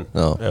 píða? Bayern?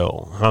 Já,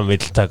 hann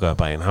vill taka það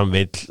Bayern hann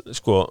vill,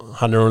 sko,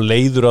 hann er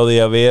leiður á því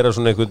að vera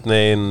svona einhvern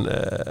veginn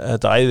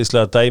þetta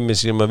æðislega dæmi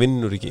sem að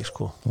vinnur ekki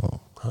sko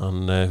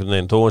hann einhvern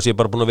veginn, þó hann sé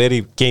bara búin að vera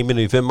í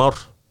geiminu í 5 ár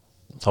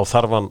þá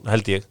þarf hann,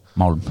 held ég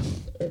Málm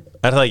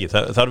Er það ekki?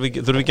 Þurfum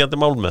við ekki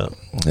alltaf mál með það?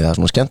 Já,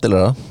 svona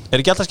skemmtilega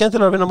Er ekki alltaf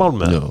skemmtilega að vinna mál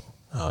með það?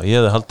 Já, ég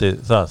hefði haldið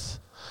það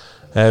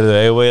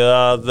eigum við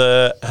að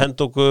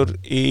henda okkur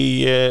í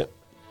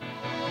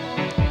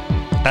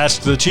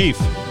Ask the Chief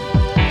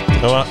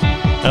Er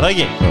það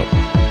ekki?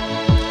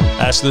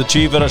 Ask the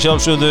Chief að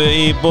sjálfsögðu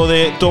í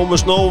boði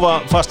Domus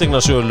Nova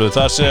fasteignarsölu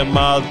þar sem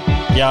að,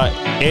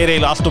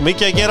 eiginlega allt og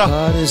mikið að gera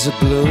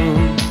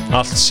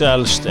Allt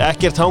selst,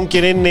 ekkert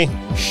hangir inni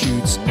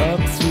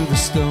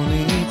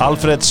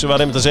Alfreds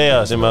var einmitt að segja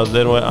sem að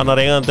þeir eru annar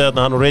eigandi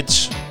þarna, hann og Rich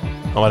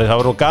það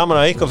var nú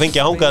gaman að eitthvað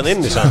fengi að hanga þann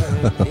inni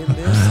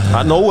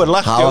það nóg er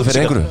lagt hafa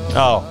fyrir einhverju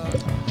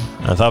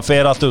en það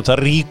fer allt út,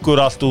 það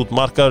ríkur allt út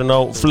markaðurinn á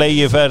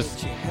flegiferð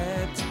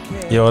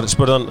ég var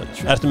spurðan,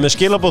 ertu með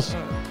skilabóð?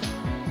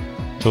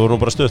 Þú voru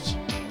nú bara stutt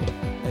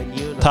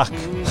Takk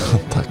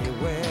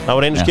Það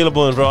var einu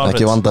skilabóðin frá Alfreds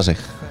Ekki vanda sig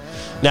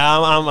Já,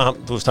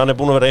 þú veist, hann er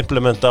búin að vera að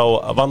implementa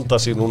og að vanda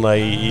sig núna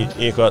í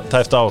eitthvað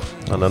tæft ár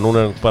þannig að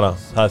núna er bara,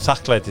 það er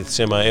þakklætið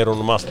sem að er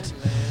honum allt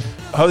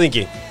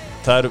Höfðingi,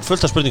 það eru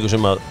fullt af spurningu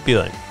sem að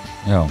bíða þeim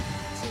Já,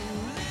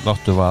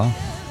 láttu vaða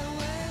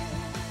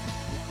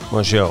Má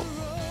sjá.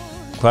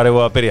 Hvar er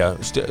við að byrja?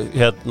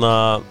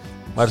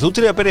 Væri þú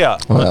til að byrja?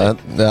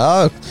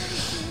 Já,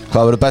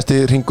 hvað verður besti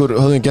hringur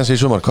höfðingjans í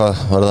sumar? Hvað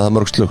var það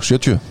mörg slug?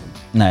 70?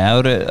 Nei,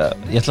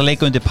 ég ætla að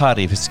leika undir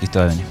pari í fyrsta skipti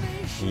á æfinni.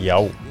 Já.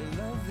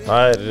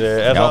 Það er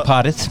Já,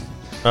 parið,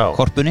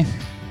 korpunni.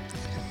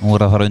 Nú er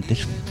það að fara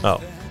undir. Já.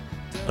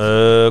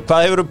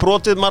 Hvað hefur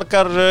brotið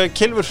margar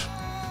kylfur?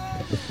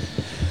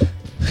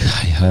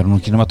 Það eru nú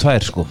ekki nema 2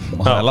 sko.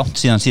 Og það er langt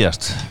síðan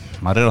síðast.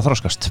 Maður er að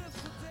þroskast.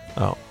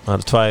 Já, það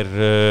eru 2.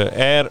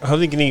 Er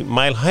höfðingin í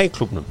Mile High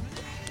klúbnum?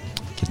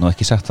 Get nú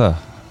ekki sagt það.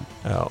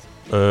 Já.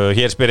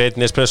 Hér spyr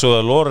einn espresso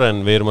eða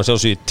Loren. Við erum að sjá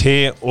sig í te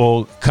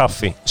og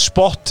kaffi.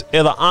 Spott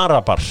eða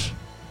arabar?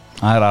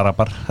 Það er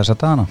arabar, þess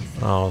að dagana.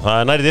 Já, það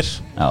er nærið þér.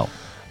 Já.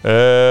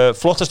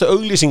 Flottasta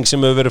auglýsing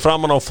sem hefur verið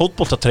framan á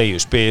fótboltatreyju,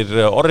 spyr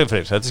Orri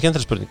Freyr. Þetta er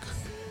skemmtileg spurning.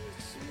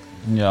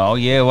 Já,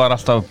 ég var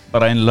alltaf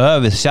bara einn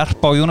lög við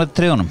Sjarpa á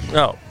United-treyjunum.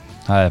 Já.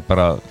 Það er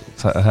bara,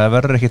 það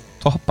verður ekki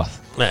toppað.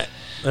 Nei.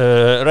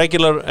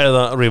 Regular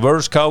eða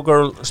reverse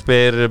cowgirl,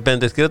 spyr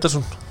Bendit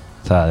Gretarsson.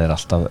 Það er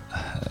alltaf,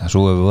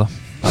 svo hefur við það.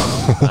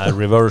 Það er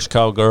reverse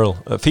cowgirl.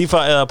 FIFA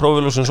eða Pro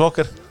Evolution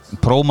Soccer?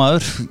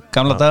 Prómaður,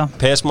 gamla daga.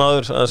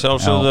 PS-maður, að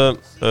sjálfsögðu.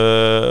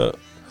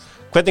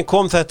 Hvernig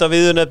kom þetta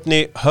viðurnefni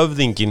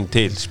höfðingin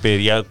til, spyr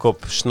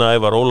Jakob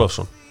Snævar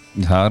Ólafsson?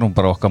 Það er nú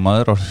bara okkar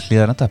maður á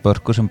hlýðarenda,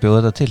 Börgur sem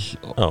bjóði þetta til.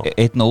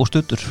 Einn og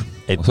óstuttur.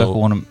 Og þakka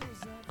honum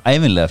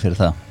ævinlega fyrir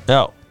það.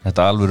 Já.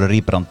 Þetta alvöru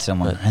rýbrand sem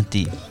hann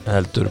hendi í.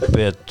 Heldur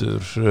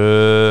betur.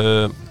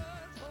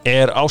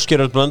 Er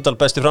Ásgeir Örn Blöndal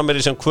besti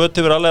frammeiri sem hvöt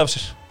hefur alveg af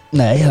sér?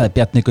 Nei, það er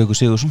Bjarni Gaukur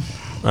Sigursson.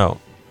 Já.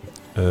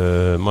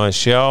 Maður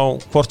sjá,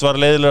 hvort var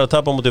leiðilega að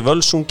tapa á móti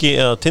Völsungi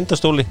eða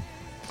Tindastóli?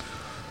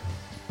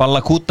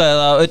 Ballakúta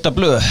eða auðvitað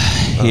blöð.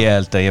 Ég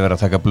held að ég verði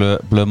að taka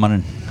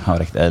blöðmannin. Það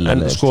var ekkert eðlilega.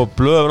 En sko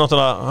blöð hefur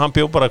náttúrulega, hann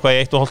bjó bara hvað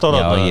í 1,5 ára?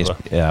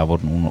 Já, það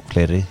voru nú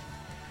fleiri.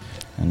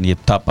 En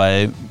ég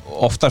tapaði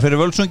oftar fyrir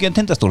Völsungi en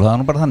Tindastóli, það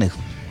er nú bara þannig.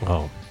 Já.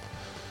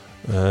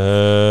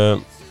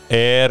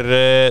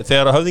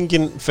 Þegar að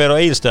höfðingin fer á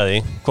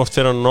Egilsstaði, hvort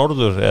fer á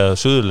norður eða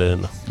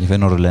suðurleiðina? Ég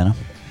fer norðurleiðina.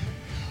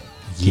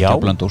 Já. Kíkja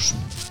á Blönduós.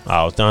 Já,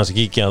 það er hans að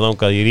kíkja að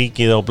þangað í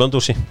ríkið á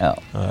Blönduósi. Já.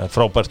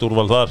 Frábært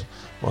úrval þar,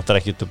 vantar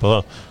ekkert upp á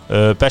það.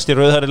 Besti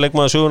rauðhæri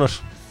leikmaður sögunar?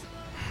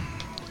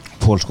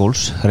 Pól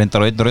Skóls,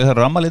 reyndar á einn rauðhæri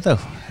rammal í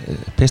dag.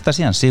 Pista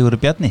síðan,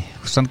 Sigurður Bjarni,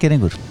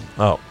 sandgeringur.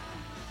 Já,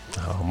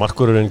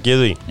 markururinn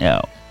geðu í. Já.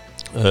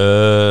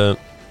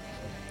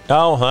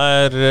 Já, það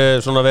er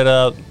svona verið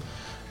að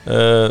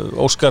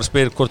Óskar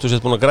spyr hvort þú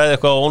sett búin að græða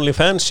eitthvað á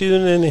OnlyFans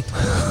síðuninni.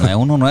 Nei,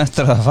 hún nú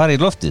eftir að fara í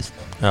loftið.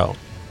 Já.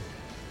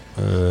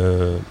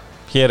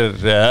 Hér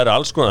er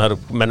alls konar,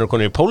 mennur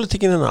konir í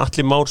pólitíkinu.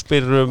 Atli Már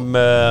spyr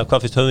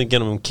hvað finnst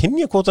höfðingjanum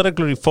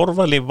kynjakvótareglur í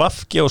forvali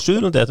VFG á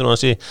Suðurlandi. Þetta er nú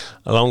hansi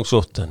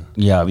langsótt.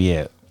 Já,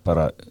 ég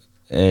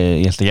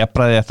held að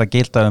jafnræði eftir að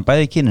gilda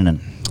bæði kynin en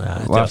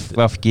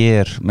VFG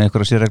er með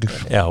einhverja sérreglur.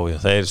 Já,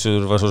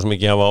 þeir var svo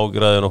mikið hafa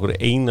ágjörðið nokkur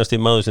einasti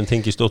maður sem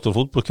tengir stóttur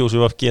fútbolkjósi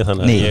VFG,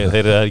 þannig að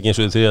þeir er ekki eins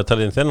og því að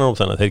tala inn þennan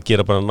þannig að þeir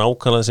gera bara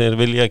nákvæmlega sem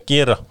þeir vilja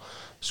gera.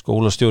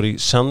 Skólastjóri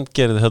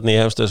Sandgerði þarna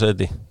í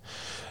Efstasæti.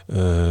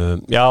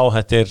 Já,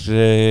 þetta er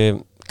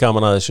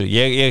gaman að þessu.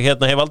 Ég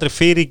hef aldrei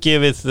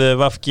fyrirgefið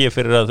VFG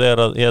fyrir að þegar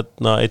að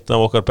einn af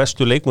okkar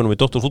bestu leikmönnum í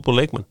Dóttarfútból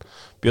leikmann,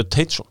 Björn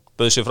Teitsson,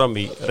 bauð sér fram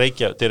í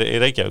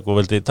Reykjavík og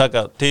veldi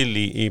taka til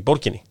í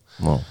borginni.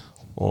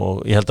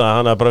 Og ég held að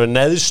hann hafi bara verið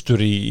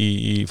neðstur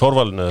í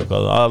forvalinu eða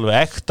eitthvað, alveg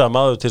ekta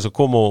maður til þess að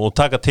koma og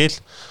taka til,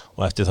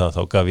 og eftir það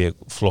þá gaf ég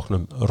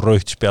flokknum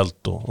rautt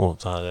spjald og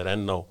það er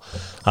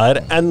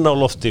enn á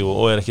lofti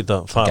og er ekkert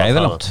að fara.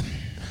 Gæðilátt.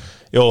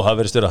 Jó, það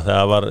verið styrra.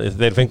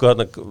 Þeir fengu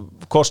þarna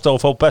kosta að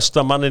fá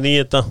besta mannin í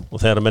þetta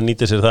og þegar menn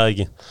nýtir sér það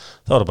ekki,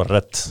 þá er það bara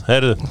rett.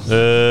 Heyrðu,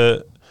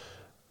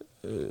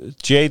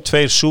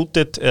 J2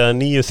 suited eða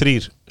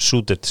 9-3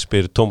 suited,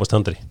 spyr Tómas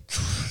Tandri.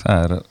 Það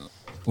er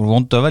úr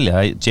vondu að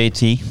velja,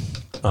 JT.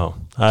 Já,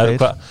 það er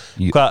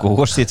hvað?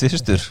 Gósi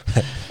tvistur.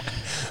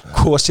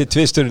 Gósi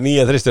tvistur,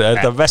 9-3, er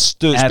þetta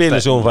vestu spili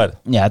sem hún fær?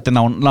 Já, þetta er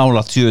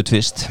nálægt 7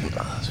 tvist.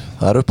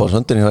 Það er upp á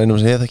söndinni hjá einum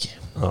sem ég þekki.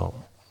 Já.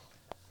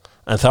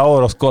 En þá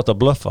er oft gott að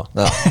bluffa.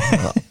 Já.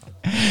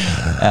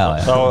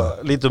 Þá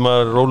lítur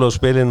maður rólega á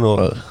spilin og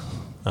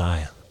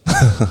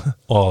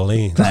all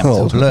in.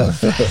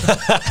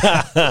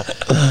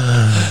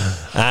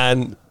 En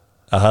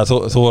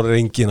þú er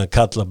enginn að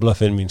kalla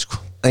bluffin mín sko.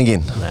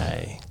 Enginn?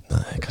 Nei,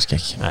 kannski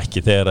ekki. Ekki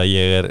þegar að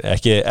ég er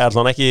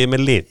ekki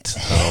með lit.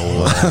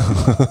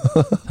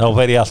 Þá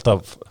fer ég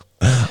alltaf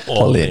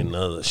all in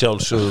að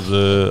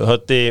sjálfsögðu.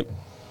 Höddi,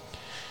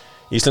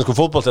 íslensku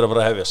fótbolt er að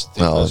fara að hefjast.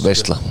 Já,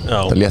 veistla.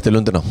 Það létti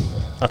lundina.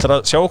 Ætlar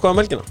að sjá okkur á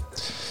melgina?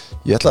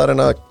 Ég ætla að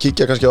reyna að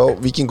kíkja kannski á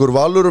Víkingur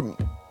Valur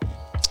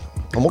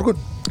á morgun.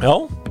 Já.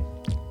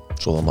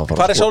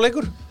 Hvað er sá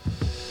leikur?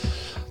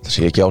 Það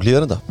sé ekki á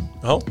Hlíðarenda.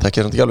 Já.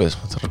 Tekja ekki alveg.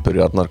 Það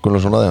byrja Arnar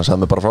Gunnlaugsson að því, hann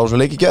sagði mig bara frá þessu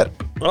leik í gær.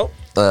 Já.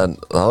 En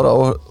það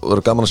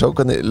var gaman að sjá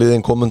hvernig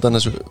liðin kom undan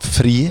þessu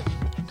fríi.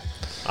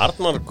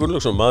 Arnar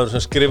Gunnlaugsson, maður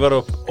sem skrifar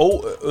upp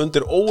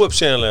undir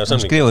óuppsegjanlega samning.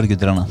 Hann skrifar ekki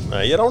undir hana.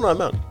 Nei, ég ránaði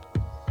með hann.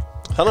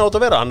 Þannig átt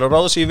að vera, hann er að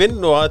ráða sig í vinn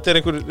og þetta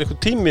einhver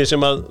tími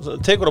sem að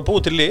tekur að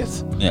búa til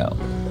lið. Já.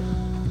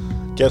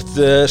 Gert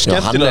Já,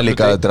 hann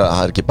líka, hluti.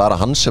 það ekki bara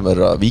hann sem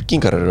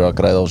Víkingar að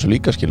græða á þessu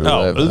líka skilur.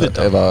 Já,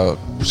 auðvitað. Ef að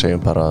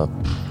segjum bara,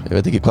 ég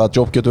veit ekki hvað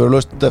jobb getur verið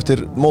laust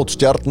eftir mót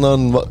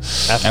Stjarnan,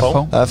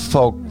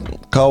 FH,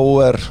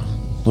 KR,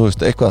 þú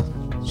veist, eitthvað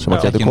sem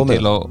að geti komið.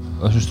 Til á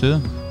þessum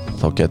stuðum.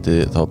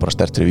 Þá bara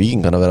stertri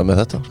Víkingan að vera með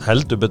þetta.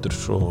 Heldur betur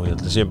og ég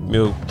held að sé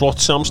mjög flott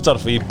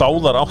samstarf í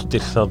báðar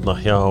áttir þarna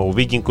hjá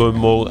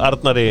Víkingum og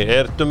Arnari.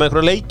 Ertu með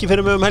einhverja leiki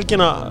fyrir mig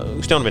helgina,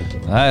 Stjáni minn?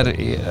 Það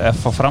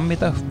FH Fram í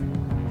dag.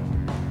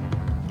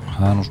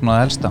 Það nú svona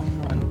það helsta.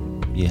 En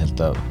ég held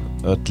að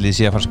öll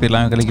sé að fara að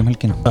spila æfingarleiki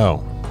helgina. Já.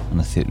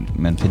 Þannig að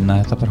menn finna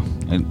þetta bara.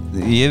 En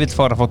ég vil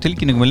fara að fá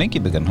tilkynningu með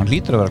Lengjubikarinn, hann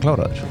hlýtur að vera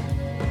kláraður.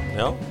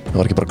 Já. Það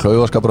var ekki bara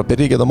klaufaskapur að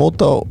byrja ekki að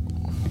móta og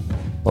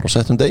bara á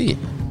settum degi.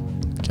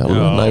 Ekki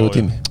alveg nægu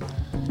tími.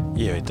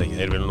 Ég veit ekki,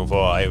 þeir vilja nú fá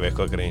að æfa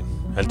eitthvað grein,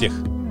 held ég.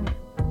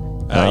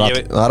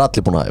 Það er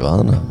allir búin að æfa,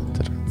 þannig að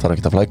þeir þarf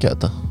ekki að flækja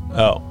þetta.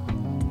 Já.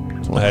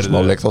 Svona smá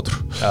leikþáttur.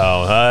 Já,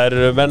 það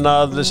menn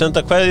að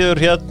senda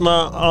kveðjur hérna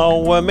á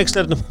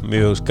Mixlernum.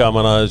 Mjög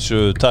gaman að þessu,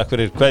 takk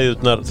fyrir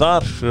kveðjurnar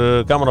þar.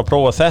 Gaman að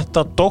prófa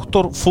þetta.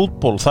 Doktor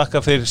Fútból,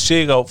 þakka fyrir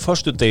sig á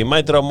föstudegi,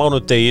 mætir á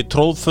mánudegi,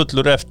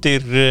 tróðfullur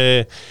eftir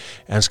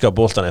enska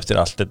boltan eftir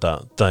allt þetta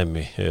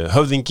dæmi.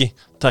 Höfðingi,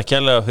 takk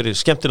kærlega fyrir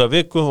skemmtilega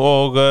viku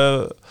og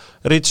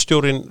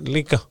ritstjórin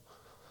líka.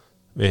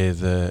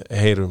 Við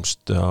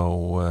heyrumst á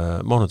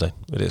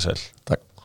mánudaginn, verið sæl. Takk.